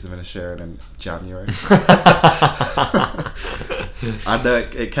Banshees of Inisherin in January. I know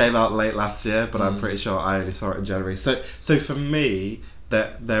it came out late last year, but I'm pretty sure I only saw it in January. So for me,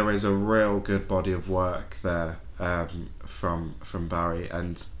 there is a real good body of work there from Barry,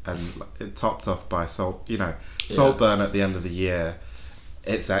 and it topped off by Saltburn at the end of the year.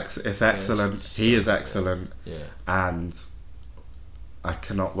 It's excellent. He is excellent, and I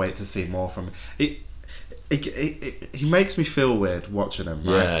cannot wait to see more from him. He makes me feel weird watching him,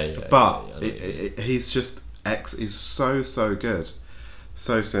 right? But he's just he's so good,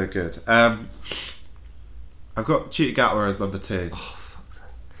 so good. I've got Ncuti Gatwa as number 2.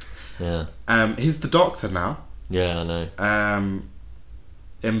 Yeah. He's the Doctor now. Yeah, I know.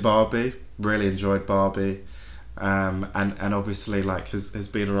 In Barbie, really enjoyed Barbie. And obviously like has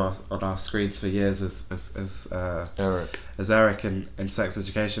been on our screens for years as Eric in Sex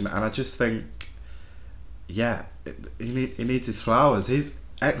Education, and I just think he needs his flowers. He's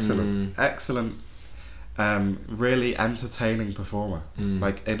excellent, really entertaining performer,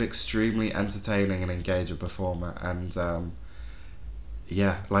 like an extremely entertaining and engaging performer, and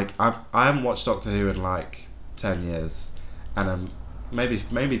like I haven't watched Doctor Who in like 10 years, and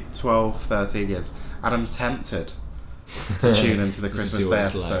maybe 12, 13 years, and I'm tempted to tune into the Christmas Day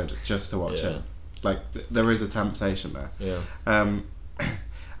episode just to watch it. Like there is a temptation there. And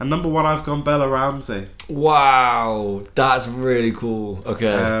number one, I've gone Bella Ramsey. Wow, that's really cool.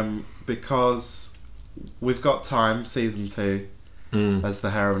 Okay. Because we've got Time season 2 as the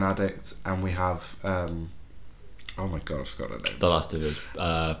heroin addict, and we have oh my god, I forgot her name. The Last of Us.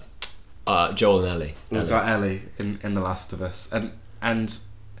 Joel and Ellie. We've got Ellie in The Last of Us, and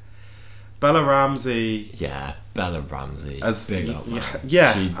Bella Ramsey. Yeah, Bella Ramsey. As big up, man.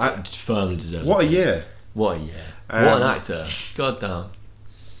 Yeah, she firmly deserves. What a year! What a year! What an actor! God damn.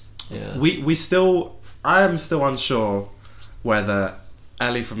 Yeah. I am still unsure whether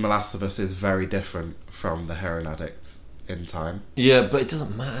Ellie from The Last of Us is very different from the heroin addict in Time. Yeah, but it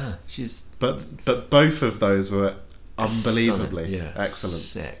doesn't matter. She's but both of those were unbelievably excellent.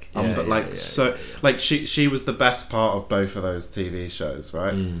 Sick. Like she was the best part of both of those TV shows,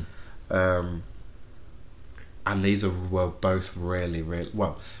 right? And these were both really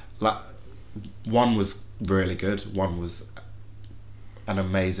well. Like one was really good, one was an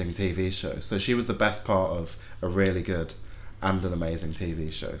amazing TV show. So she was the best part of a really good and an amazing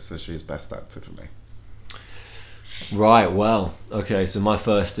TV show. So she's best actor for me. Right. Well. Okay. So my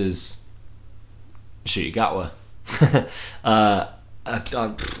first is Ncuti Gatwa. I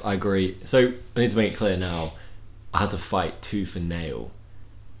agree. So I need to make it clear now. I had to fight tooth and nail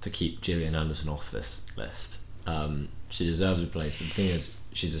to keep Gillian Anderson off this list. She deserves a place, but the thing is,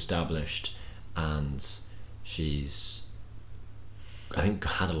 she's established and she's, I think,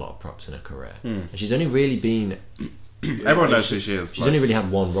 had a lot of props in her career. And she's only really been. Everyone knows who she is. She's only really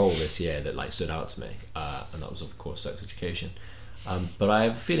had one role this year that like stood out to me, and that was of course Sex Education. But I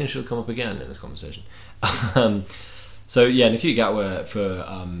have a feeling she'll come up again in this conversation. So yeah, Ncuti Gatwa for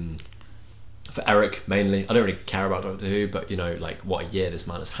Eric mainly. I don't really care about Doctor Who, but you know, like what a year this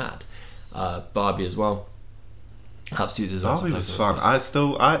man has had. Barbie as well. Absolutely deserves. Barbie was fun. I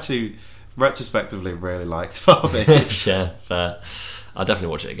actually retrospectively really liked Barbie. Yeah, fair. I'll definitely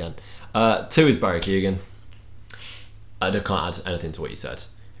watch it again. 2 is Barry Keoghan. I can't add anything to what you said.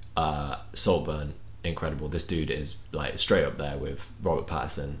 Saltburn, incredible. This dude is like straight up there with Robert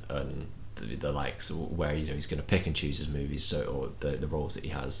Pattinson and the likes, where you know he's going to pick and choose his movies, or the roles that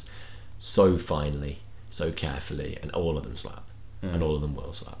he has so finely, so carefully, and all of them slap, and all of them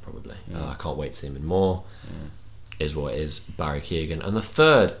will slap probably. I can't wait to see him in more. Is what it is. Barry Keoghan. And the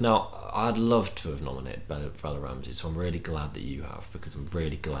third, now I'd love to have nominated Bella Ramsey, so I'm really glad that you have, because I'm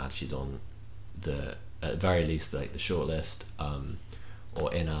really glad she's on the, at the very least, like the shortlist,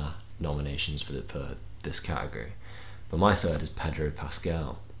 or in our nominations for this category. But my third is Pedro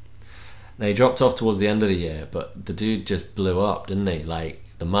Pascal. Now he dropped off towards the end of the year, but the dude just blew up, didn't he? Like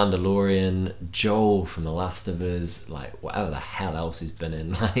The Mandalorian, Joel from The Last of Us, like whatever the hell else he's been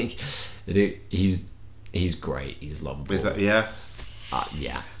in. Like the dude, he's great. He's lovable. Is that, yeah?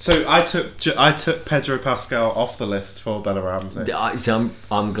 Yeah. So I took Pedro Pascal off the list for Bella Ramsey. So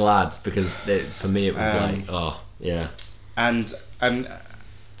I'm glad, because for me it was like, oh yeah. And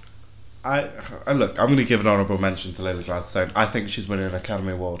I look, I'm going to give an honourable mention to Lily Gladstone. I think she's winning an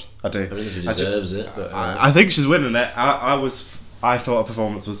Academy Award. I do. I think she deserves it. But, I think she's winning it. I thought her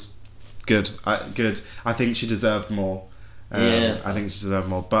performance was good. I think she deserved more. Yeah. I think she deserved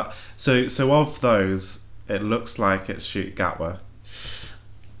more. But so of those, it looks like it's Ncuti Gatwa.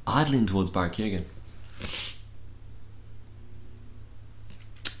 I'd lean towards Barry Keoghan.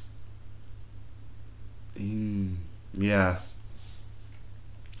 Yeah.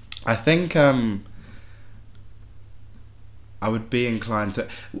 I think I would be inclined to,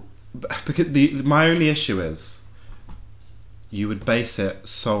 because my only issue is you would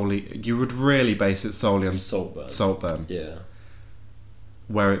really base it solely on Saltburn. Yeah.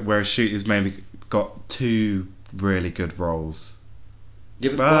 Whereas Ncuti's maybe got 2 really good roles.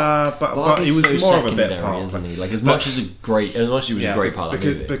 Yeah, but he was so more of a bit part, isn't he? Like as much as he was a great part of the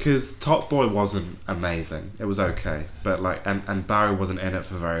movie. Because Top Boy wasn't amazing. It was okay, but like and Barry wasn't in it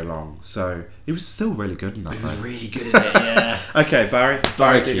for very long, so he was still really good in that. He was really good in it. Yeah. Okay, Barry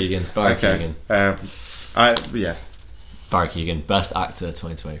Keoghan. Keoghan. Barry Keoghan, Best Actor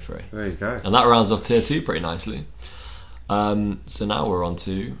 2023. There you go. And that rounds off tier 2 pretty nicely. So now we're on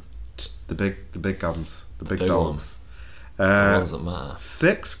to The big guns, the big Big dogs. the ones that matter.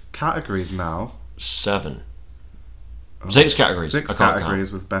 6 categories now. 7. 6 categories. 6 I can't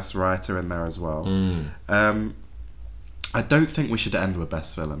categories with best writer in there as well. count. I don't think we should end with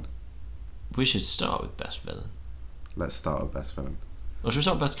best villain. We should start with best villain. Let's start with best villain. Or should we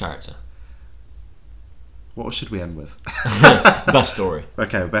start with best character? What should we end with? Best story.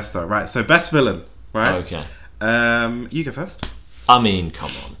 Okay, best story. Right, so best villain. Right. Okay. You go first. I mean,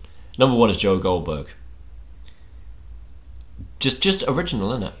 come on. Number 1 is Joe Goldberg. Just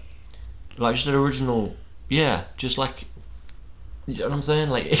original, innit? Like, just an original... Yeah, just like... You know what I'm saying?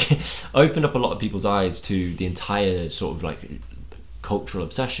 Like, opened up a lot of people's eyes to the entire sort of, like, cultural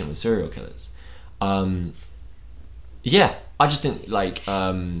obsession with serial killers. Yeah, I just think, like...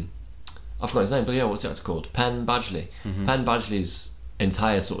 I forgot his name, but yeah, what's it called? Penn Badgley. Mm-hmm. Penn Badgley's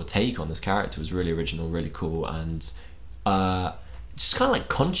entire sort of take on this character was really original, really cool, and just kind of like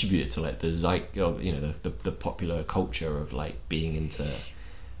contributed to like the the popular culture of like being into,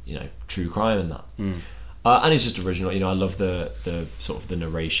 you know, true crime and that. And it's just original. You know, I love the sort of the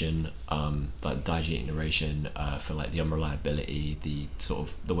narration, like the diegetic narration for like the unreliability, the sort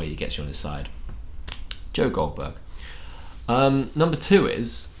of the way he gets you on his side. Joe Goldberg. Number two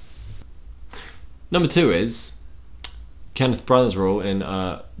is Kenneth Branagh's role in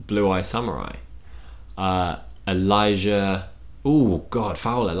Blue Eye Samurai. Elijah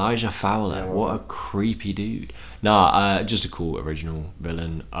Fowler. Yeah, What a creepy dude. Nah, just a cool original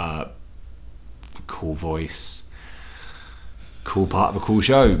villain. Cool voice. Cool part of a cool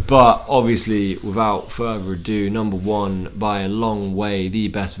show. But obviously, without further ado, number 1 by a long way, the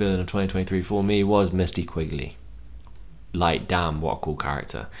best villain of 2023 for me was Misty Quigley. Like, damn, what a cool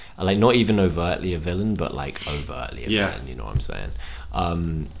character. Like, not even overtly a villain, but like overtly a villain, you know what I'm saying?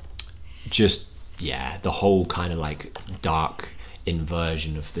 Just, yeah, the whole kind of like dark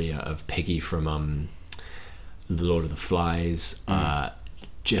inversion of the of Piggy from The Lord of the Flies.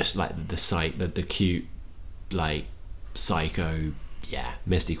 Just like the cute, like, psycho, yeah,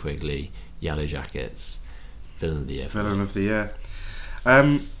 Misty Quigley, Yellow Jackets, villain of the year. Villain of the year.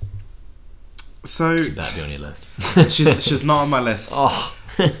 So That'd be on your list. she's not on my list. Oh.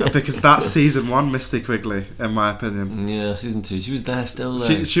 Because that's season 1 Misty Quigley, in my opinion. Yeah, season 2. She was there still.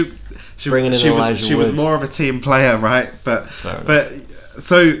 Though. She Bringing in Elijah she was Woods. more of a team player, right? But Fair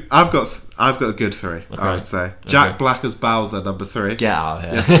so I've got a good 3. Okay. I would say Jack Black as Bowser, number 3. Get out of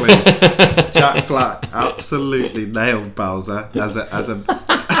here. Yes, please. Jack Black absolutely nailed Bowser as a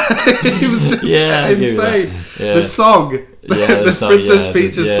he was just insane. Yeah. The song, the Princess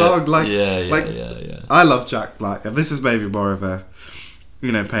Peach's song, like yeah. I love Jack Black, and this is maybe more of a,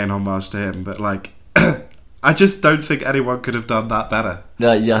 you know, paying homage to him, but like I just don't think anyone could have done that better.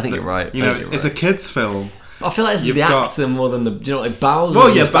 No, yeah, I think you're right. You know, it's a kids' film. I feel like this is the actor more than the. Do you know, like Bowser?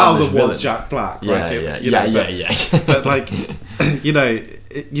 Well, yeah, Bowser was Jack Black. Yeah. But like, you know,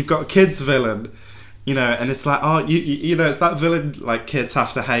 you've got a kids' villain, you know, and it's like, oh, you know, it's that villain like kids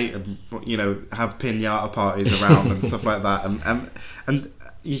have to hate and, you know, have piñata parties around and stuff like that, and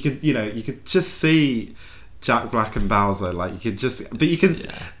you could just see Jack Black and Bowser, like you can.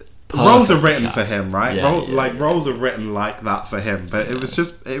 Roles are written for him, right? Roles are written like that for him. But it was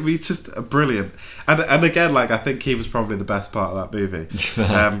just brilliant. And again, like I think he was probably the best part of that movie.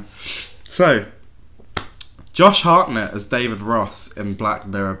 So, Josh Hartnett as David Ross in Black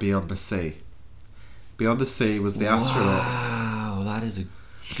Mirror: Beyond the Sea. Beyond the Sea was the astronauts. Wow, that is a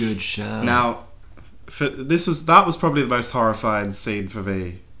good show. Now, that was probably the most horrifying scene for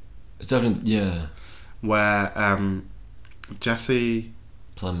me. It's definitely where Jesse.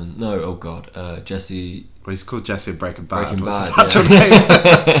 Plemons. No, oh god, Jesse. Well, he's called Jesse in Breaking Bad. Breaking What's Bad. his actual name?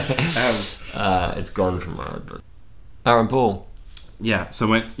 It's gone from my head, but Aaron Paul. Yeah, so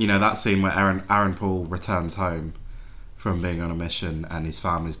when that scene where Aaron Paul returns home from being on a mission and his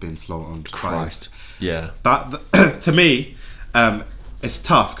family's been slaughtered. Christ. Yeah. That to me, it's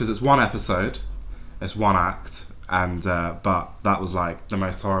tough because it's one episode, it's one act, and but that was like the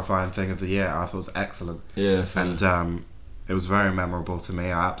most horrifying thing of the year. I thought it was excellent. Yeah. Fair. And it was very memorable to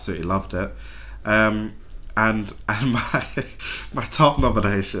me. I absolutely loved it. And my top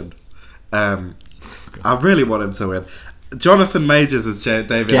nomination, I really want him to win. Jonathan Majors as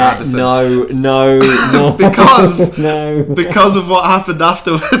David Anderson. No. because no. of what happened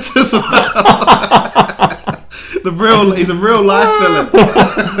afterwards as well. He's a real life villain.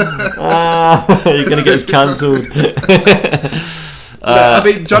 You're gonna get us cancelled. I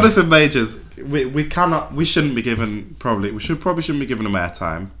mean, Jonathan Majors. We shouldn't be given. Probably shouldn't be given him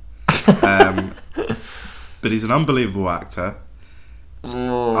airtime. but he's an unbelievable actor.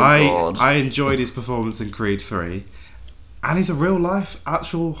 Oh, God. I enjoyed his performance in Creed 3, and he's a real life,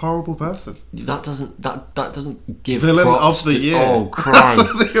 actual horrible person. That doesn't give Villain props of the to- year. Oh Christ,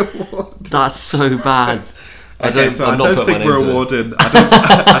 That's the award. that's so bad. I don't think we're awarding.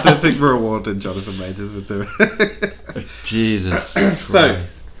 I don't think we're awarding Jonathan Majors with doing. Jesus. So-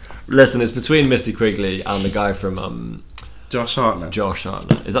 Christ. Listen, it's between Misty Quigley and the guy from Josh Hartnett. Josh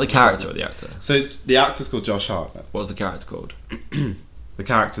Hartnett. Is that the character or the actor? So the actor's called Josh Hartnett. What's the character called? The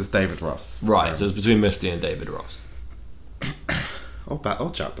character's David Ross. Right, so it's between Misty and David Ross.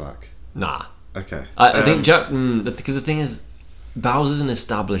 Or Jack Black. Nah. Okay. I think Jack... because the thing is, Bowser's an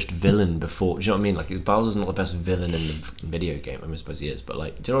established villain before... Do you know what I mean? Like, Bowser's not the best villain in the video game. I mean, I suppose he is, but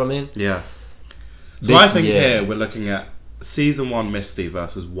like... Do you know what I mean? Yeah. So This I think year- here we're looking at season 1 Misty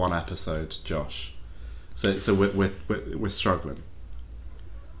versus 1 episode Josh. So we're struggling.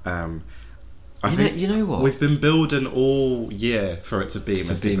 You know what? We've been building all year for it to be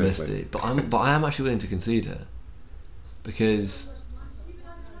Misty Quigley. Misty. But I am actually willing to concede it. Because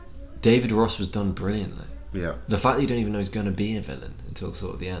David Ross was done brilliantly. Yeah. The fact that you don't even know he's going to be a villain until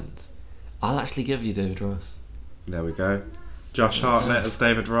sort of the end. I'll actually give you David Ross. There we go. Josh Hartnett as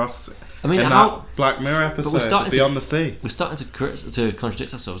David Ross. I mean, in how- that Black Mirror episode, starting to- Beyond the Sea. We're starting to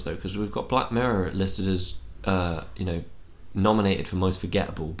contradict ourselves though, because we've got Black Mirror listed as nominated for most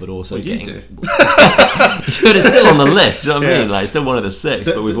forgettable, but also Well, you getting. do. But it's still on the list. Do you know what I Yeah. mean? Like, it's still one of the 6,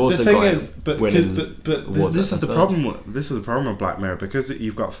 but we've also the thing got it is, but winning awards this at is the that problem. This is the problem with Black Mirror, because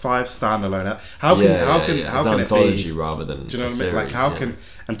you've got 5 standalone. How can It's it an anthology be? rather than Do you know a what I mean? Like series, how yeah. can,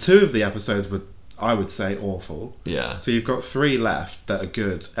 and 2 of the episodes were, I would say, awful. Yeah. So you've got 3 left that are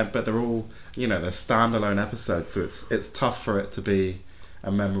good, but they're all, they're standalone episodes. So it's tough for it to be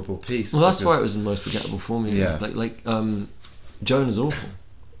a memorable piece. Well, that's why it because- was the most forgettable for me. Yeah. It's like Jonah's awful.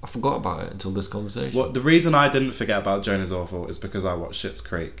 I forgot about it until this conversation. Well, the reason I didn't forget about Joan is Awful is because I watched Schitt's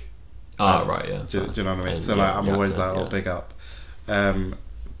Creek. Right, yeah. Do you know what I mean? And, So yeah, like, I'm you always have to, like, big up.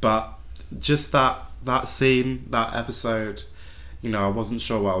 But just that scene, that episode, I wasn't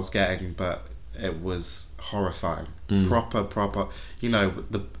sure what I was getting, but it was horrifying. Proper.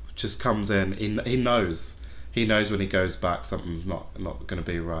 Just comes in. He knows. He knows when he goes back, something's not going to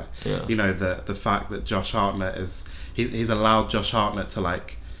be right. Yeah. The fact that Josh Hartnett he's allowed Josh Hartnett to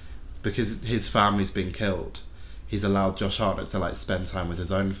because his family's been killed. He's allowed Josh Hartnett to spend time with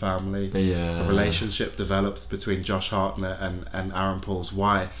his own family. Yeah. A relationship develops between Josh Hartnett and Aaron Paul's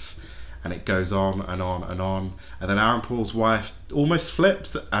wife, and it goes on and on and on. And then Aaron Paul's wife almost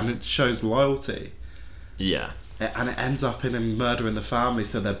flips, and it shows loyalty. Yeah. And it ends up in him murdering the family,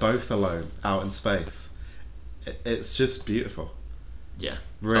 so they're both alone out in space. It's just beautiful. Yeah.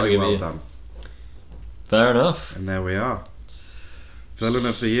 Really well done. Fair enough. And there we are. Villain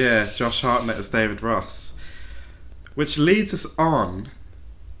of the Year, Josh Hartnett as David Ross. Which leads us on,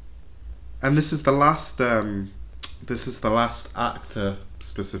 and this is the last actor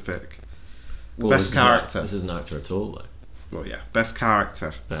specific. Well, Best character. This isn't an actor at all, though. Well, yeah, best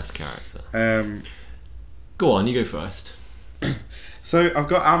character. Best character. Go on, you go first. So I've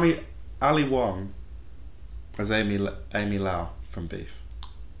got Ali Wong as Amy Lau from Beef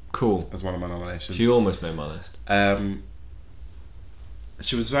Cool. as one of my nominations. She almost made my list.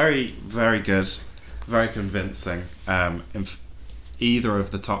 She was very, very good, very convincing. Either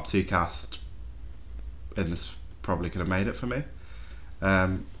of the top 2 cast in this probably could have made it for me.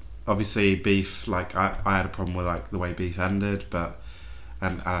 Obviously, Beef, I had a problem with the way Beef ended,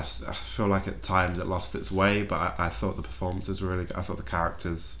 and I feel like at times it lost its way. But I thought the performances were really good. I thought the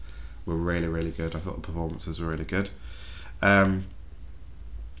characters were really, really good. I thought the performances were really good.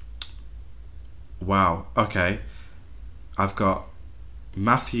 Wow. Okay. I've got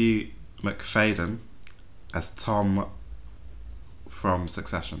Matthew McFadden as Tom from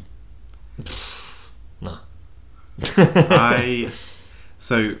Succession. No.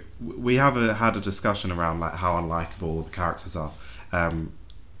 So we have had a discussion around how unlikable the characters are,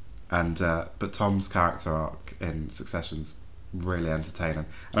 but Tom's character arc in Succession's really entertaining,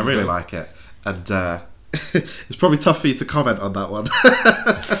 and I really like it. And it's probably tough for you to comment on that one.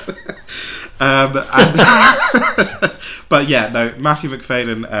 But yeah, no, Matthew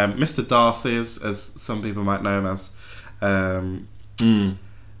McFadden, Mr. Darcy, as some people might know him as.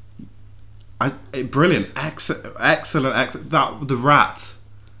 Brilliant, excellent. The rat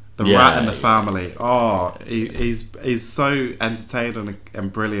in the family. Oh, he's so entertaining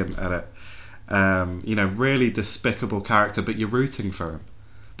and brilliant at it. Really despicable character, but you're rooting for him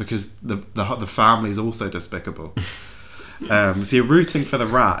because the family's also despicable. So you're rooting for the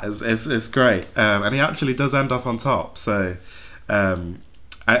rat. It's great, and he actually does end up on top. So, and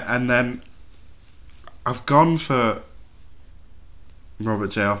then I've gone for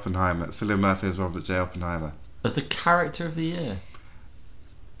Robert J. Oppenheimer. Cillian Murphy as Robert J. Oppenheimer. As the character of the year.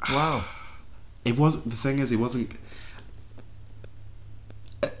 Wow. It was the thing is he wasn't.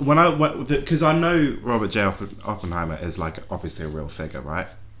 When I went because I know Robert J. Oppenheimer is like obviously a real figure, right?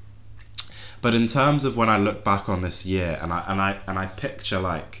 But in terms of when I look back on this year and I picture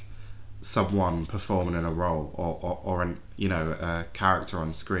like someone performing in a role or an a character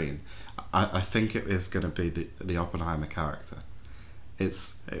on screen, I think it is going to be the Oppenheimer character.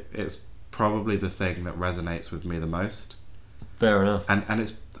 It's probably the thing that resonates with me the most. Fair enough.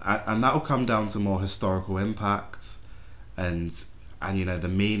 And that will come down to more historical impact and the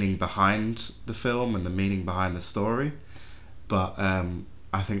meaning behind the film and the meaning behind the story. But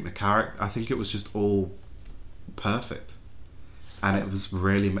I think I think it was just all perfect, and it was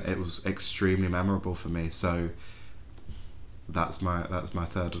extremely memorable for me. So that's my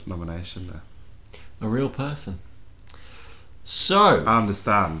third nomination there. A real person. So I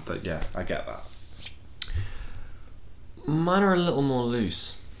understand that. Yeah, I get that. Mine are a little more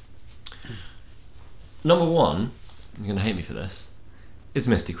loose. Number one, you're going to hate me for this, is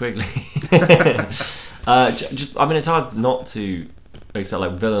Misty Quigley. It's hard not to accept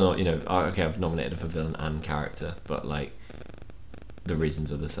like villain or okay, I've nominated her for villain and character, but like the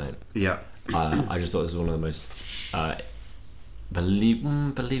reasons are the same. Yeah. I just thought this was one of the most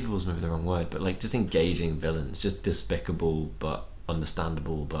believable is maybe the wrong word, but like just engaging villains, just despicable but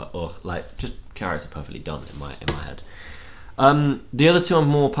understandable, but just character perfectly done in my head. The other two I'm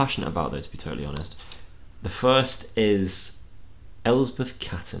more passionate about though, to be totally honest. The first is Elspeth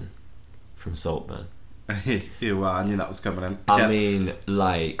Catton from Saltburn. Well, I knew that was coming in. I mean,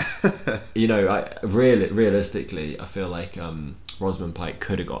 like, realistically, I feel like Rosamund Pike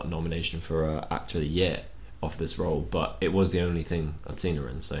could have got a nomination for Actor of the Year off this role, but it was the only thing I'd seen her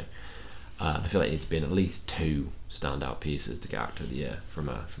in, so I feel like it needs to be in at least two standout pieces to get Actor of the Year from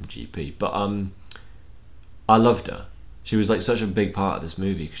GP. But I loved her. She was like such a big part of this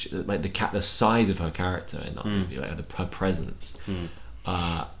movie, cause like the size of her character in that movie, like her presence.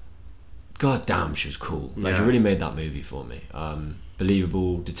 God damn, she was cool. Like she really made that movie for me.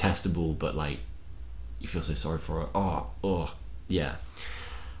 Believable, detestable, but like you feel so sorry for her. Oh, yeah.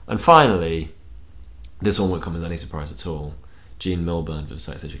 And finally, this one won't come as any surprise at all. Jean Milburn for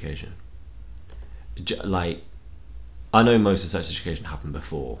Sex Education. Like, I know most of Sex Education happened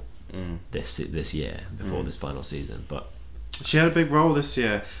before this year, before this final season, but she had a big role this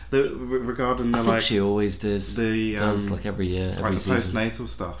year. Regarding I think she always does. Does like every year, every like the season. Postnatal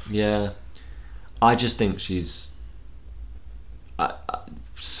stuff. Yeah, I just think she's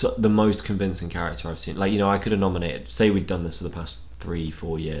the most convincing character I've seen. Like, I could have nominated. Say we'd done this for the past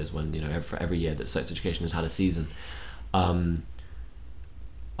 3-4 years, when every year that Sex Education has had a season, I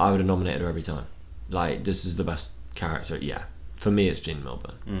would have nominated her every time. Like, this is the best character. Yeah, for me, it's Jean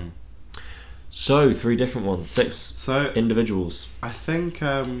Milburn. So 3 different ones, 6 individuals. I think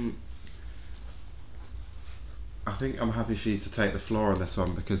I'm happy for you to take the floor on this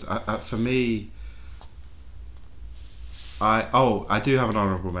one, because for me, I do have an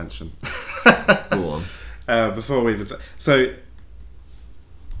honourable mention. Go on. Before we so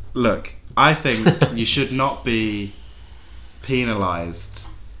look, I think you should not be penalised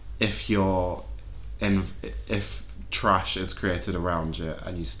if trash is created around you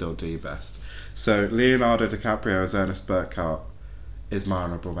and you still do your best. So Leonardo DiCaprio as Ernest Burkhart is my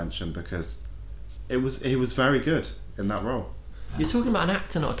honourable mention, because he was very good in that role. You're talking about an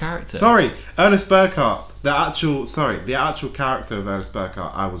actor, not a character. Sorry, Ernest Burkhart. The actual character of Ernest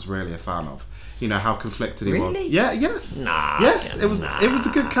Burkhart, I was really a fan of. How conflicted he was. Yeah, yes. Yes, it was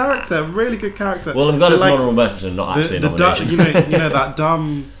a good character, a really good character. Well, I'm glad it's an honourable mention, not actually a nomination. That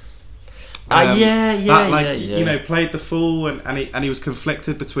dumb. Played the fool, and he was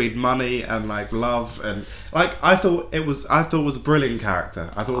conflicted between money and like love, and like I thought it was a brilliant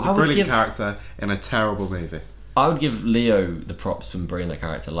character. I thought it was a brilliant character in a terrible movie. I would give Leo the props for bringing that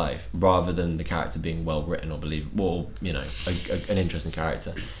character to life, rather than the character being well written or believable, an interesting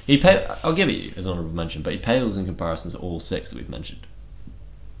character. I'll give it you as an honourable mention, but he pales in comparison to all 6 that we've mentioned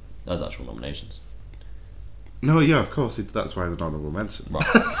as actual nominations. No, yeah, of course. That's why it's an honourable mention. Right.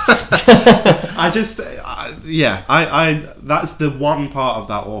 that's the one part of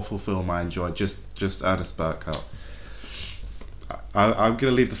that awful film I enjoyed. Just Ernest Burkhart. I'm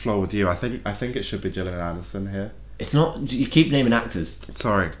gonna leave the floor with you. I think it should be Gillian Anderson here. It's not. You keep naming actors.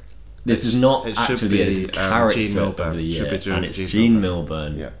 Sorry. This is not actually a character of the year, and it's Jean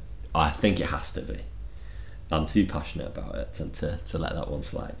Milburn. Yeah. I think it has to be. I'm too passionate about it to let that one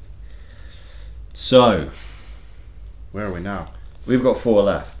slide. So, where are we now? We've got 4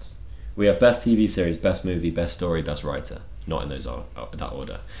 left. We have best TV series, best movie, best story, best writer. Not in that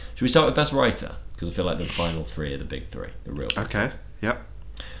order. Should we start with best writer? Because I feel like the final three are the big three, the real. Okay. Yep.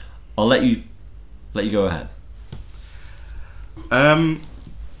 I'll let you go ahead.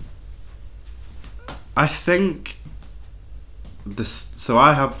 I think this. So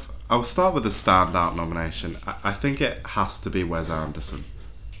I'll start with the standout nomination. I think it has to be Wes Anderson.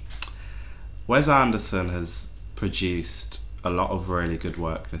 Wes Anderson has produced a lot of really good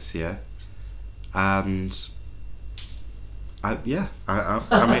work this year, and I mean,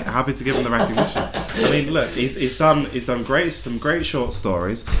 happy to give him the recognition. I mean, look, he's done some great short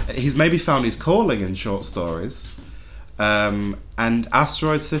stories. He's maybe found his calling in short stories, and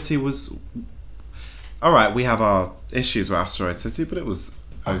Asteroid City was all right. We have our issues with Asteroid City, but it was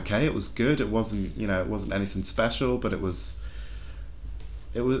okay. It was good. It wasn't anything special, but it was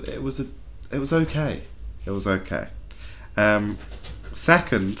okay. It was okay.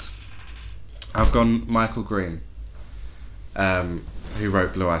 Second, I've gone Michael Green, who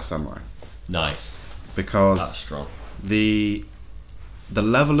wrote Blue Eye Samurai. Nice. Because that's strong. The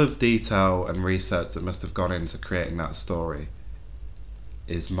level of detail and research that must have gone into creating that story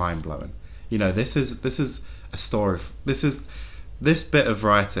is mind blowing. This is a story. This bit of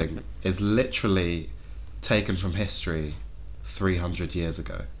writing is literally taken from history 300 years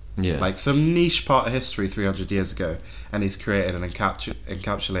ago. Yeah. Like some niche part of history 300 years ago, and he's created an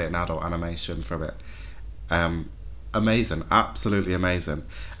encapsulated adult animation from it. Amazing, absolutely amazing.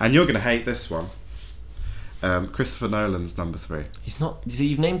 And you're going to hate this one. Christopher Nolan's number 3. He's not.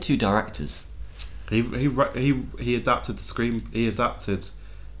 You've named 2 directors. He adapted the screen. He adapted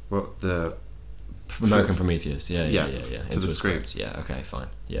the American Prometheus. Yeah. To the script. Yeah. Okay. Fine.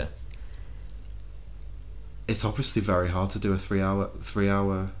 Yeah. It's obviously very hard to do a 3 hour.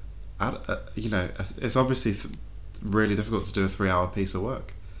 It's obviously really difficult to do a 3 hour piece of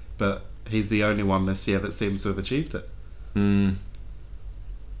work, but he's the only one this year that seems to have achieved it. And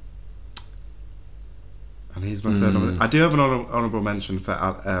he's my third nominee. I do have an honourable mention for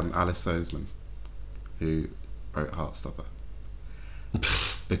Alice Oseman, who wrote Heartstopper,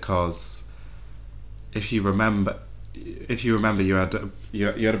 because if you remember, you had a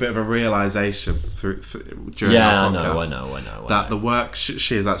bit of a realization during our podcast. I know. That the work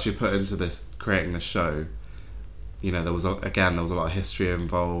she has actually put into this, creating the show. There was a lot of history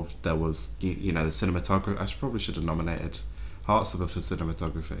involved. There was the cinematography. I probably should have nominated Heartstopper for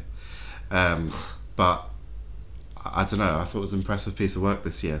cinematography, but I don't know. I thought it was an impressive piece of work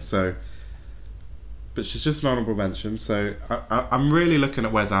this year. So, but she's just an honourable mention. So I'm really looking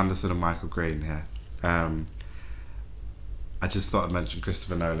at Wes Anderson and Michael Green here. I just thought I'd mention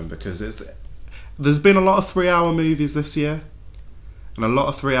Christopher Nolan because there's been a lot of 3 hour movies this year, and a lot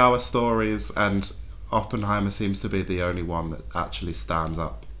of 3 hour stories, and Oppenheimer seems to be the only one that actually stands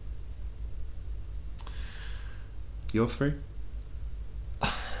up. Your 3?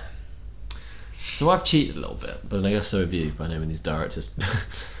 So I've cheated a little bit, but I guess so have you by naming these directors.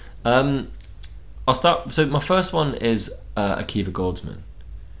 I'll start. So my first one is Akiva Goldsman,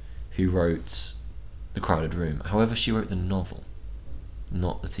 who wrote The Crowded Room. However, she wrote the novel,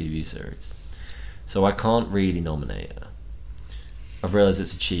 not the TV series. So I can't really nominate her. I've realised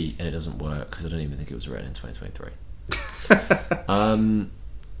it's a cheat and it doesn't work because I don't even think it was written in 2023.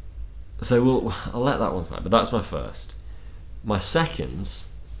 So I'll let that one slide, but that's my first. My second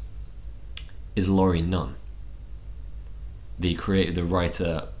is Laurie Nunn, the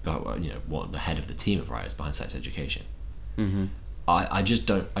writer, the head of the team of writers behind Sex Education. Mm-hmm. I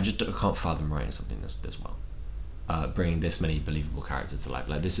can't fathom writing something this well, bringing this many believable characters to life.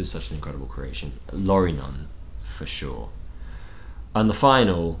 Like, this is such an incredible creation. Laurie Nunn, for sure. And the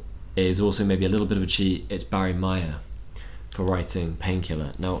final is also maybe a little bit of a cheat. It's Barry Meyer for writing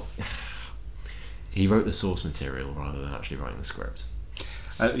Painkiller. Now, he wrote the source material rather than actually writing the script.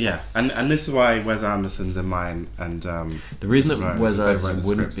 And this is why Wes Anderson's in mine. And the reason that Wes Anderson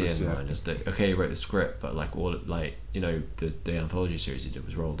wouldn't be in mine is that, okay, he wrote the script, but the anthology series he did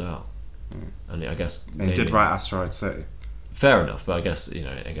was rolled out, and I guess he did write Asteroid City. Fair enough, but I guess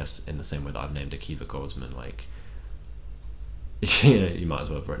in the same way that I've named Akiva Goldsman, you might as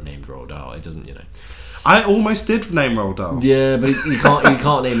well have named Roald Dahl. It doesn't, I almost did name Roald Dahl. Yeah, but you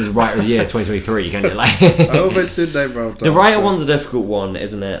can't name his writer of the year 2023, can you? I almost did name Roald Dahl. The writer one's a difficult one,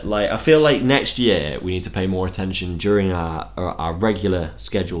 isn't it? I feel like next year we need to pay more attention during our regular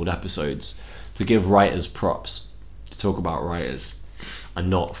scheduled episodes to give writers props, to talk about writers, and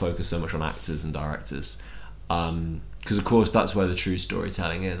not focus so much on actors and directors. Because of course that's where the true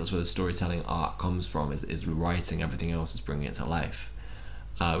storytelling is. That's where the storytelling art comes from. Is writing. Everything else is bringing it to life.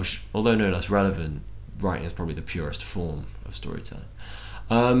 Which, although no less relevant, writing is probably the purest form of storytelling.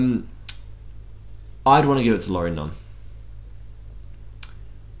 I'd want to give it to Laurie Nunn.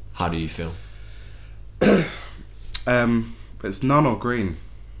 How do you feel? It's none or green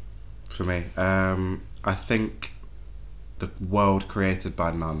for me. I think the world created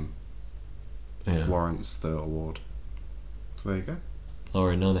by Nunn warrants the award. So there you go.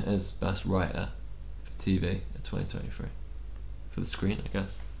 Laurie Nunn is best writer for TV in 2023. For the screen, I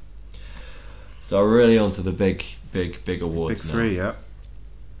guess. So we're really on to the big awards Big three, now. yeah.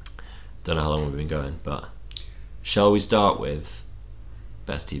 Don't know how long we've been going, but shall we start with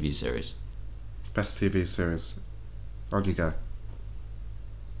best TV series? Best TV series. On you go.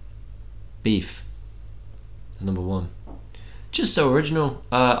 Beef is number one. Just so original.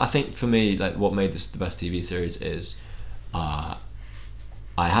 I think for me, like what made this the best TV series is I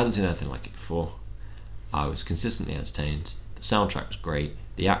hadn't seen anything like it before. I was consistently entertained. The soundtrack was great.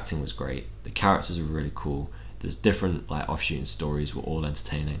 The acting was great. The characters were really cool. There's different like offshooting stories were all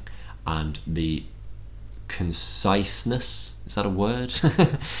entertaining, and the conciseness, is that a word?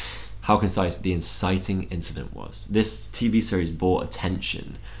 How concise the inciting incident was. This TV series brought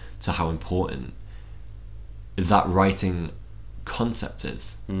attention to how important that writing concept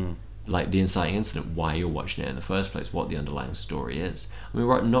is. Like the inciting incident, why you're watching it in the first place, what the underlying story is. I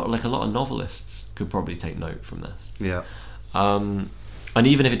mean, not like a lot of novelists could probably take note from this. Yeah. And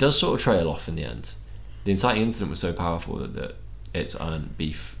even if it does sort of trail off in the end, the inciting incident was so powerful that it's earned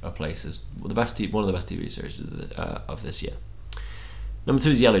Beef a place as one of the best TV series of this year. Number 2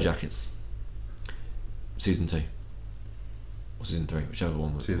 is Yellow Jackets, season 2 or season 3, whichever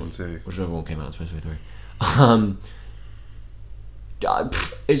one. Season 2. Whichever one came out in 2023.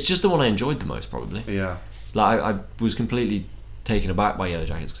 It's just the one I enjoyed the most, probably. Yeah. Like I was completely taken aback by Yellow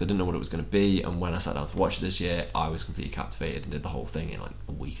Jackets because I didn't know what it was going to be, and when I sat down to watch it this year, I was completely captivated and did the whole thing in like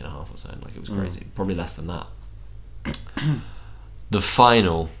a week and a half or so. Like it was crazy. Probably less than that. The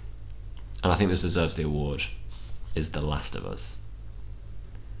final, and I think this deserves the award, is The Last of Us.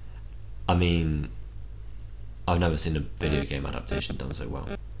 I mean, I've never seen a video game adaptation done so well.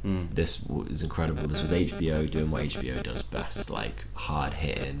 This was incredible. This was HBO doing what HBO does best, like hard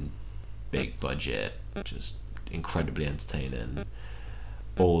hitting, big budget, just incredibly entertaining.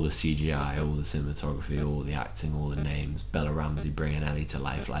 All the CGI, all the cinematography, all the acting, all the names, Bella Ramsey bringing Ellie to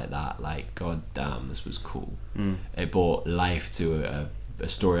life like that. Like, god damn, this was cool. It brought life to a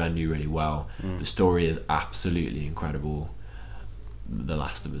story I knew really well. The story is absolutely incredible. The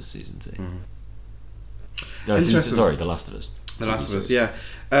Last of Us season 2. No, sorry, The Last of Us. The Last of Us, yeah.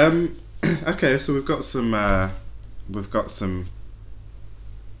 Okay, so we've got some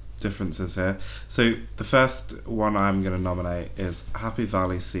differences here. So the first one I'm going to nominate is Happy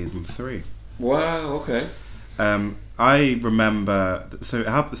Valley season 3. Wow. Okay. I remember. So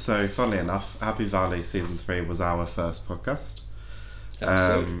funnily enough, Happy Valley season 3 was our first podcast.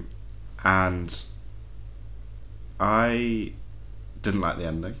 Episode. And I didn't like the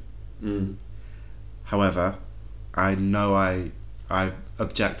ending. However, I know I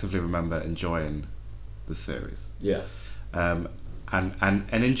objectively remember enjoying the series. Yeah. And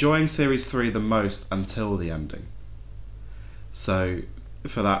enjoying series 3 the most until the ending. So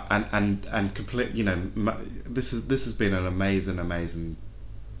for that and complete, you know, this has been an amazing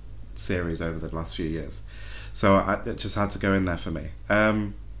series over the last few years. So it just had to go in there for me.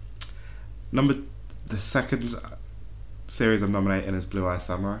 The second series I'm nominating is Blue Eye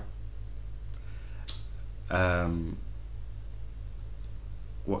Samurai.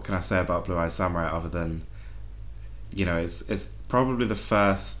 What can I say about Blue Eye Samurai other than, you know, it's probably the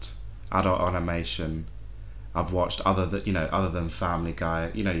first adult animation I've watched other than Family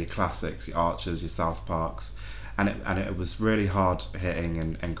Guy, you know, your classics, your Archers, your South Parks, and it was really hard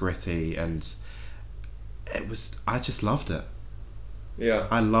hitting and gritty, and I just loved it. Yeah.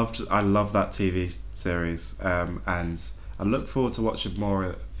 I loved that TV series, and I look forward to watching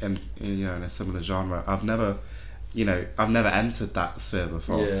more in a similar genre. I've never entered that sphere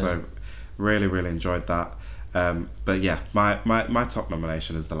before, so really enjoyed that. But yeah, my top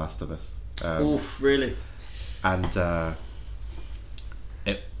nomination is The Last of Us. Oof, really? And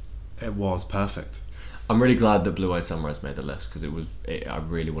it was perfect. I'm really glad that Blue Eye Samurai's made the list because I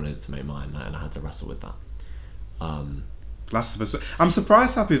really wanted it to make mine, and I had to wrestle with that. Last of Us. I'm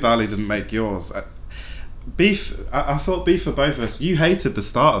surprised Happy Valley didn't make yours. Beef. I thought Beef for both of us. You hated the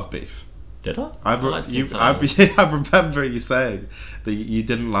start of Beef. Did I? I remember you saying that you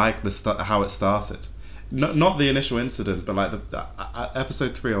didn't like how it started. Not the initial incident, but like the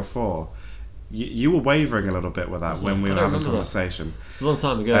episode 3 or 4. You were wavering a little bit with that when we were having a conversation. It's a long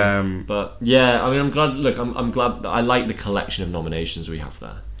time ago. But yeah, I mean, I'm glad. Look, I'm glad that I like the collection of nominations we have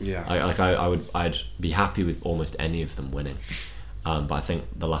there. Yeah. I'd be happy with almost any of them winning. But I think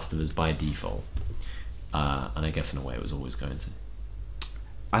The Last of Us by default and I guess in a way it was always going to.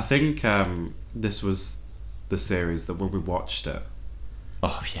 I think this was the series that when we watched it,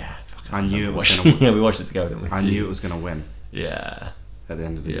 Oh yeah, I knew it was going to. Yeah, we watched it together, didn't we? I knew it was going to win Yeah, at the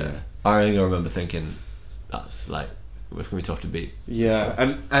end of the year. I remember thinking that's like it's gonna be tough to beat.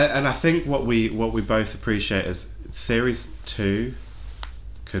 Yeah, and I think what we both appreciate is series 2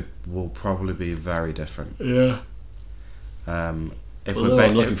 will probably be very different. Yeah. If Although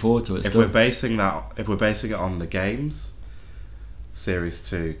I'm looking forward to it. If we're basing it on the games, series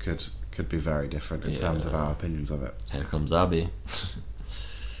 2 could be very different in terms of our opinions of it. Here comes Abby.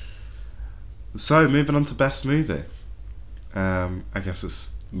 So moving on to best movie. I guess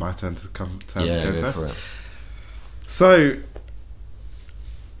it's my turn to go first. For it. So,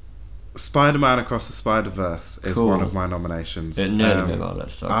 Spider-Man Across the Spider-Verse is Cool. one of my nominations. It nearly made my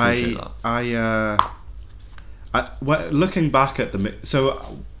list. I appreciate that. Looking back at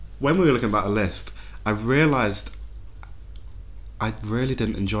when we were looking at the list, I realised I really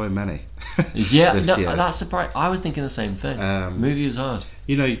didn't enjoy many. Yeah, this year. that's surprising. I was thinking the same thing. Movie was hard.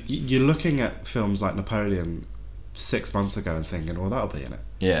 You know, you're looking at films like Napoleon 6 months ago and thinking, well, that'll be in it.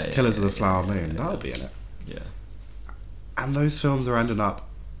 Yeah. Killers of the Flower Moon, that'll be in it. Yeah. And those films are ending up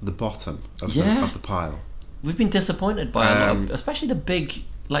the bottom of the pile. We've been disappointed by a lot of, especially the big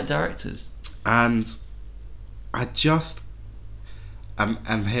directors. And I just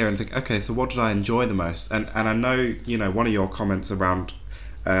am here and think, okay, so what did I enjoy the most? And I know, one of your comments around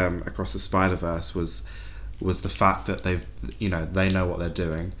Across the Spider-Verse was the fact that they know what they're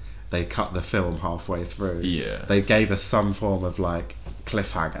doing. They cut the film halfway through. Yeah. They gave us some form of like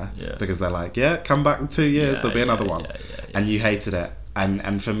cliffhanger because they're like, yeah, come back in 2 years, there'll be another one. Yeah. And you hated it.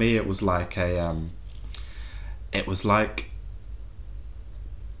 And for me, it was like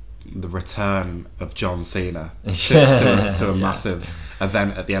the return of John Cena to a massive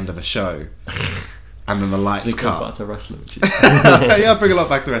event at the end of a show, and then the lights cut. Back to wrestling. Yeah, I bring a lot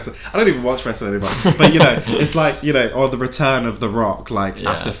back to wrestling. I don't even watch wrestling anymore, but it's like or the return of The Rock,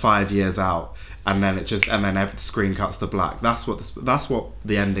 after 5 years out, and then the screen cuts to black. That's what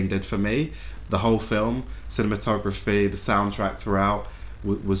the ending did for me. The whole film, cinematography, the soundtrack throughout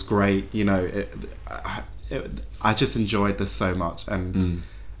was great. I just enjoyed this so much, and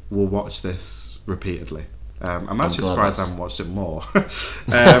we'll watch this repeatedly. I'm actually surprised I haven't watched it more.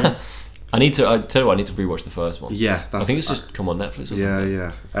 I tell you what, I need to rewatch the first one. Yeah, I think it's just come on Netflix or something.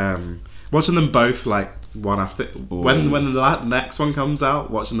 Yeah. Watching them both one after when the next one comes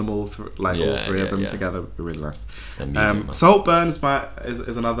out, watching them all all three of them together would be really nice. Saltburn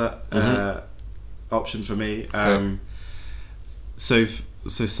is another option for me. So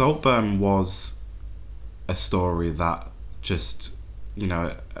Saltburn was a story that just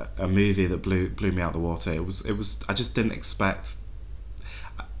a movie that blew me out the water. It was I just didn't expect.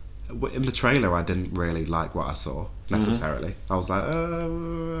 In the trailer, I didn't really like what I saw necessarily. I was like,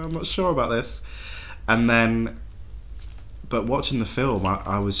 I'm not sure about this. And then, but watching the film,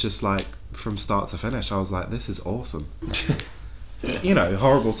 I was just like, from start to finish, I was like, this is awesome.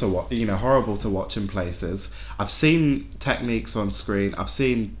 Horrible to watch in places. I've seen techniques on screen. I've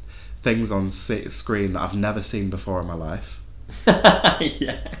seen things on screen that I've never seen before in my life.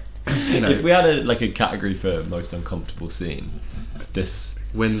 Yeah. If we had a category for most uncomfortable scene, this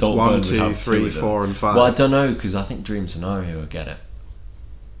wins Saltburn 1, 2, 3, 4, and 5. Well, I don't know, because I think Dream Scenario will get it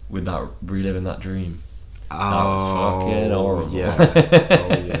with that reliving that dream. That was fucking horrible.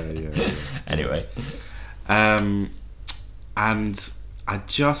 Yeah. Anyway, and I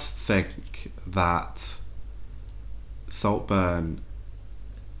just think that Saltburn,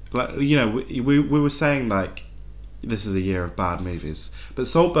 we were saying this is a year of bad movies, but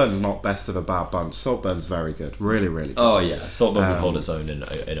Saltburn's not best of a bad bunch. Saltburn's very good, really, really good. Oh yeah, Saltburn would hold its own in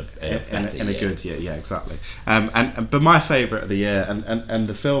a good year. Yeah, exactly. But my favourite of the year, and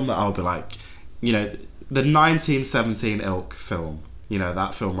the film that I'll be like, the 1917 ilk film.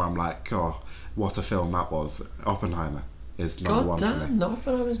 That film where I'm like, oh, what a film that was. Oppenheimer is number one for me.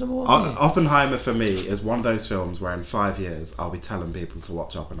 Oppenheimer's number one. Oppenheimer for me is one of those films where in 5 years I'll be telling people to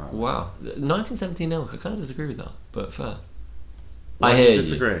watch Oppenheimer. Wow, 1917 ilk. I kind of disagree with that, but fair. Why I hear you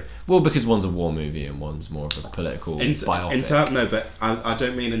disagree? Well, because one's a war movie and one's more of a political biopic. No, but I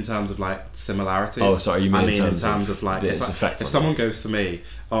don't mean in terms of similarities. Oh, sorry, you mean in terms of if someone goes to me,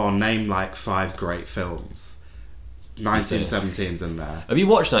 name 5 great films. 1917's in there. Have you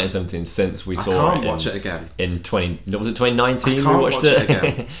watched 1917 since we saw it? I can't watch it again. Was it 2019 we watched watch it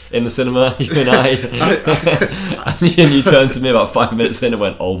again. in the cinema, you and I. And you turned to me about 5 minutes in and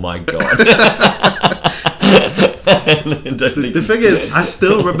went, oh my god. The thing is, I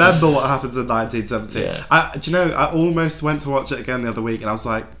still remember what happens in 1917. Yeah. Do you know, I almost went to watch it again the other week, and I was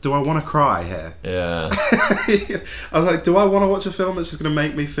like, do I want to cry here? Yeah. I was like, do I want to watch a film that's just going to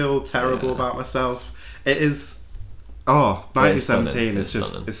make me feel terrible about myself? It is. 1917 is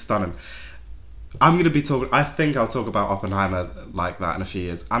just it's stunning. I'm going to be talking. I think I'll talk about Oppenheimer like that in a few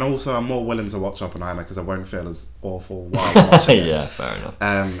years, and also I'm more willing to watch Oppenheimer because I won't feel as awful while I'm watching it. Yeah, fair enough.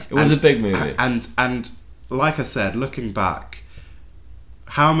 It was a big movie, and like I said, looking back,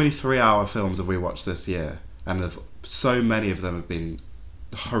 how many 3-hour films have we watched this year? And so many of them have been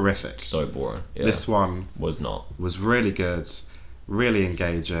horrific. So boring. Yeah. This one was really good, really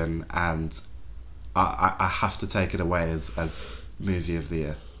engaging, and I have to take it away as movie of the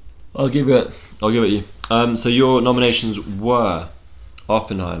year. I'll give it you. So your nominations were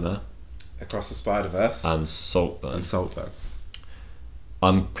Oppenheimer, Across the Spider-Verse, and Saltburn.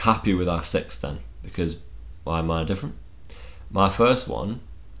 I'm happy with our 6 then, because mine are different. My first one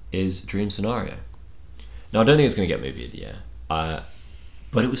is Dream Scenario. Now, I don't think it's going to get movie of the year,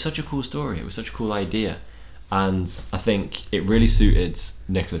 but it was such a cool story. It was such a cool idea, and I think it really suited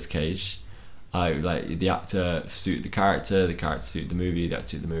Nicolas Cage. Like the actor suited the character suited the movie, the actor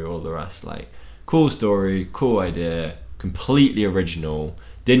suited the movie, all the rest. Like, cool story, cool idea, completely original,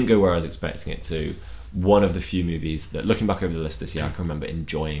 didn't go where I was expecting it to. One of the few movies that, looking back over the list this year, I can remember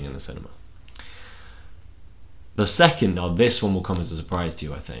enjoying in the cinema. The second, now this one will come as a surprise to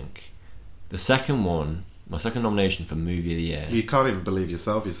you, I think. The second one, my second nomination for movie of the year, you can't even believe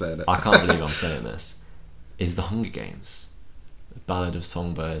yourself you're saying it. I can't believe I'm saying this, is The Hunger Games, The Ballad of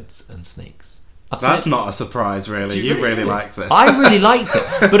Songbirds and Snakes. That's not a surprise, really. You really liked this. I really liked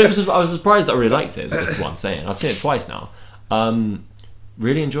it, but I was surprised that I really liked it. Is what I'm saying. I've seen it twice now.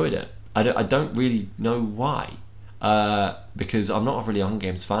 Really enjoyed it. I don't really know why, because I'm not really a Hunger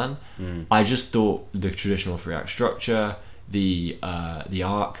Games fan. I just thought the traditional 3-act structure, the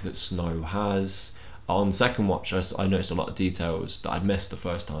arc that Snow has. On second watch, I noticed a lot of details that I'd missed the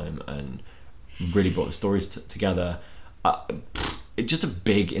first time, and really brought the stories together. It's just a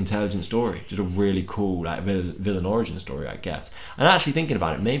big, intelligent story. Just a really cool, like, villain origin story, I guess. And actually thinking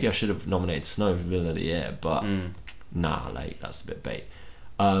about it, maybe I should have nominated Snow for Villain of the Year, but nah, like, that's a bit bait.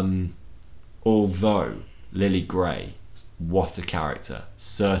 Although Lily Gray, what a character,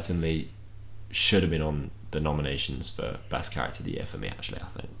 certainly should have been on the nominations for Best Character of the Year for me, actually, I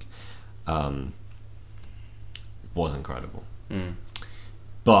think. Was incredible.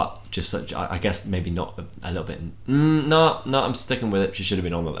 But just such, I guess maybe not a little bit. No, I'm sticking with it. She should have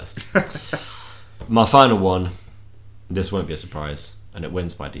been on the list. My final one, this won't be a surprise, and it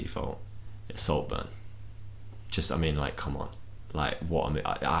wins by default. It's Saltburn. Just, I mean, like, come on, like, what?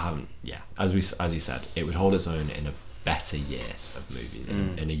 I haven't. Yeah, as you said, it would hold its own in a better year of movies,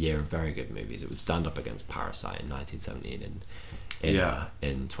 in a year of very good movies. It would stand up against Parasite in 1917 and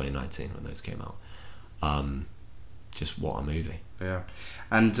in 2019 when those came out. Just what a movie. Yeah,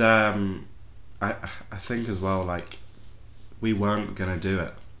 and I think as well, like, we weren't gonna do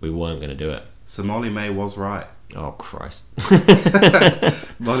it. So Molly May was right. Oh Christ!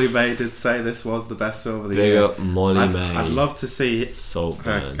 Molly May did say this was the best film of the Big year. up Molly May. I'd love to see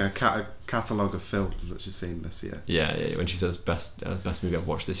Saltburn. her catalogue of films that she's seen this year. Yeah. When she says best movie I've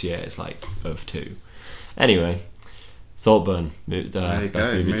watched this year, it's like of 2. Anyway, Saltburn, best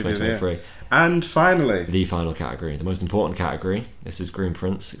movie 2023. And finally, the final category, the most important category. This is Green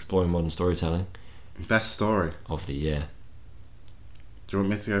Prince, exploring modern storytelling. Best story of the year. Do you want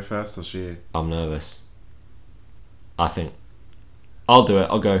me to go first or should you? I'm nervous. I think I'll do it.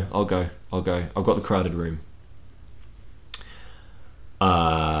 I'll go. I've got The Crowded Room.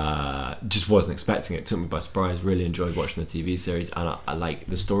 Just wasn't expecting it. Took me by surprise. Really enjoyed watching the TV series, and I like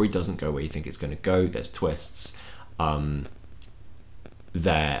the story. Doesn't go where you think it's going to go. There's twists.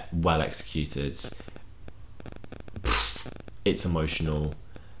 They're well executed. It's emotional.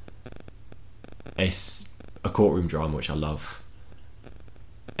 It's a courtroom drama, which I love.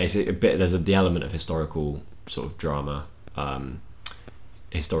 It's a bit. There's the element of historical sort of drama,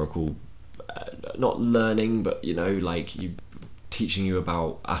 historical, not learning, but like you teaching you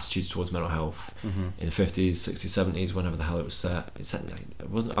about attitudes towards mental health in the 50s, 60s, 70s, whenever the hell it was set. It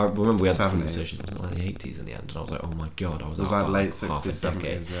wasn't. I remember we had this conversation. It wasn't like the 80s in the end, and I was like, oh my god, it was like late 60s,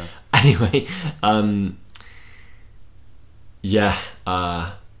 70s. Yeah. Anyway,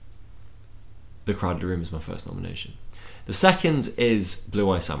 The Crowded Room is my first nomination. The second is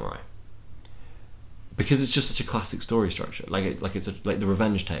Blue Eye Samurai, because it's just such a classic story structure. Like the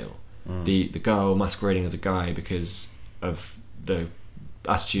revenge tale, the girl masquerading as a guy because of the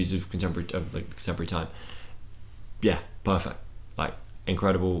attitudes of the contemporary time. Yeah, perfect. Like,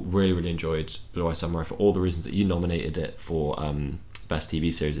 incredible. Really, really enjoyed Blue Eye Samurai for all the reasons that you nominated it for best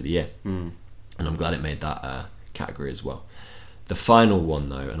TV series of the year, and I'm glad it made that category as well. The final one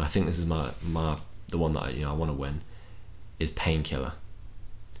though, and I think this is the one that I want to win, is Painkiller.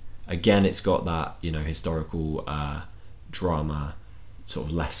 Again, it's got that historical drama sort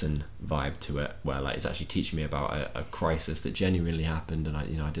of lesson vibe to it, where like it's actually teaching me about a crisis that genuinely happened, and I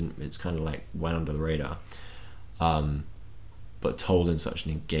didn't. It's kind of like went under the radar, but told in such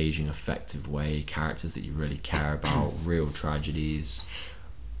an engaging, effective way. Characters that you really care about, real tragedies.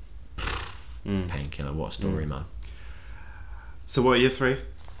 Painkiller, what a story, man. So what are your three?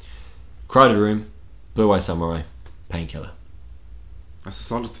 Crowded Room, Blue Eye Samurai, Painkiller. That's a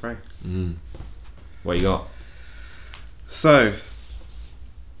solid three. What you got? So,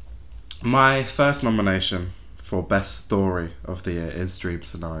 my first nomination for best story of the year is Dream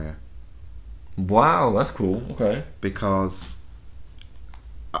Scenario. Wow, that's cool. Okay. Because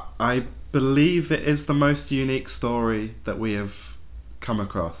I believe it is the most unique story that we have come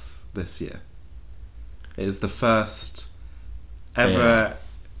across this year. It is the first ever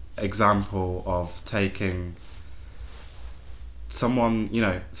example of taking one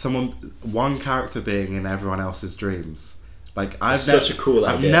character being in everyone else's dreams. Like I've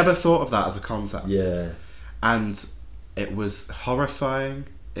never thought of that as a concept. Yeah. And it was horrifying.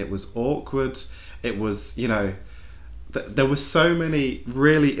 It was awkward. It was, there were so many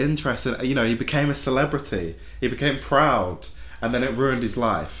really interesting. He became a celebrity. He became proud, and then it ruined his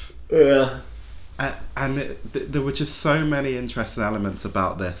life. Yeah. And there were just so many interesting elements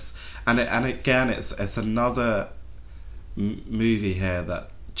about this, and again, it's another movie here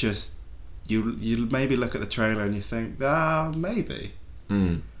that just you maybe look at the trailer and you think, maybe.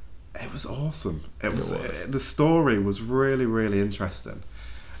 It was awesome. The story was really, really interesting,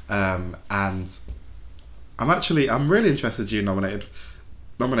 and I'm really interested you nominated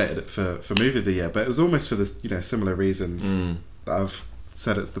it for movie of the year, but it was almost for this similar reasons that I've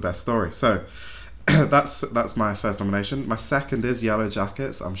said it's the best story. So that's my first nomination. My second is Yellow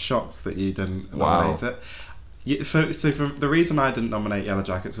Jackets. I'm shocked that you didn't nominate it. For the reason I didn't nominate Yellow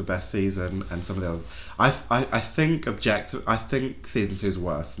Jackets for best season and some of the others, I think season 2 is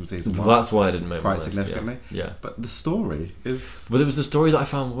worse than season 1. Well, that's why I didn't make quite my list, significantly. Yeah. But the story is. Well, it was the story that I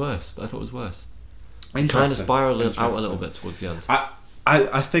found worst. I thought it was worse. It kind of spiraled out a little bit towards the end.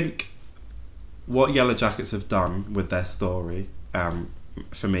 I think what Yellow Jackets have done with their story,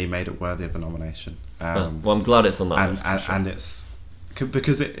 for me, made it worthy of a nomination. Well, I'm glad it's on that list. And it's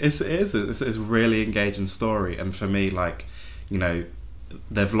because it's a really engaging story, and for me,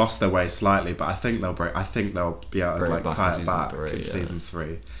 they've lost their way slightly, but I think they'll be able to tie it back in season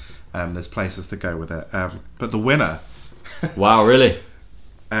 3. There's places to go with it. But the winner. Wow, really?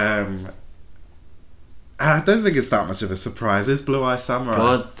 And I don't think it's that much of a surprise. Is Blue Eye Samurai?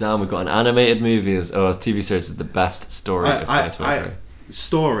 God damn, we've got an animated movie a TV series is the best story of 2023.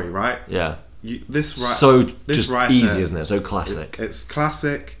 Story, right? Yeah. This writer, easy, isn't it? So classic. It's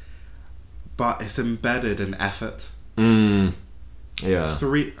classic, but it's embedded in effort. Yeah. A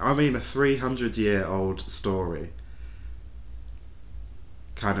 300-year-old story.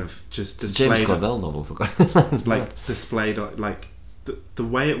 Kind of just displayed. James Clavell novel, for God's displayed the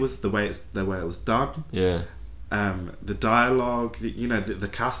way it was done. Yeah. The dialogue, the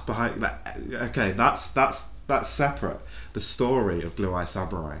cast behind that. Okay, that's separate. The story of Blue Eye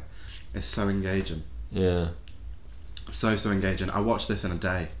Samurai is so engaging. Yeah. So engaging. I watched this in a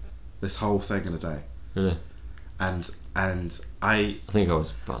day. This whole thing in a day. Really? And I think I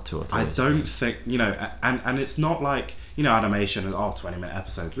was about 2 or 3. I don't think and it's not like animation and 20-minute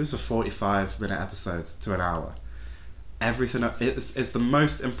episodes. These are 45-minute episodes to an hour. Everything it's the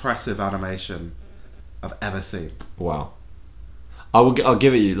most impressive animation I've ever seen. Wow. I'll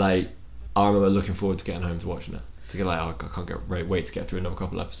give it you. I remember looking forward to getting home to watching it. To get I can't wait to get through another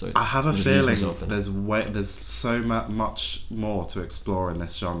couple of episodes. I have a feeling there's so much more to explore in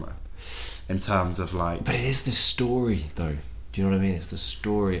this genre, in terms of But it is the story, though. Do you know what I mean? It's the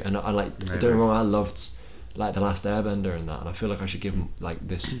story, and I don't get me wrong. I loved The Last Airbender and that, and I feel like I should give them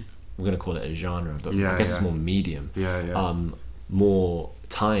this. We're gonna call it a genre, but I guess it's more medium. More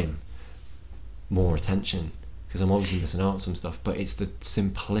time, more attention, because I'm obviously missing out on some stuff. But it's the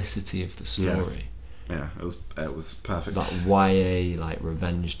simplicity of the story. Yeah, it was perfect. That YA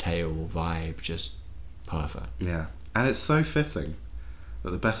revenge tale vibe, just perfect. Yeah, and it's so fitting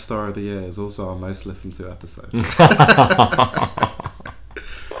that the best story of the year is also our most listened to episode.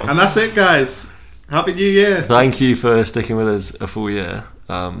 And that's it, guys. Happy New Year! Thank you for sticking with us a full year.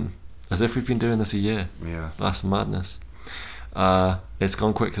 As if we've been doing this a year. Yeah, that's madness. It's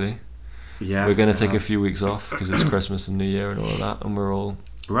gone quickly. Yeah, we're going it to take a has. few weeks off because it's Christmas and New Year and all of that, and we're all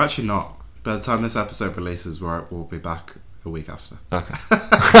We're actually not. By the time this episode releases, we'll be back a week after. okay.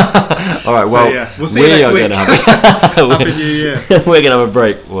 All right. Well, We'll see you next week. Gonna have Happy New Year. we're going to have a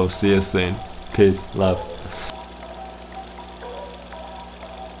break. We'll see you soon. Peace, love.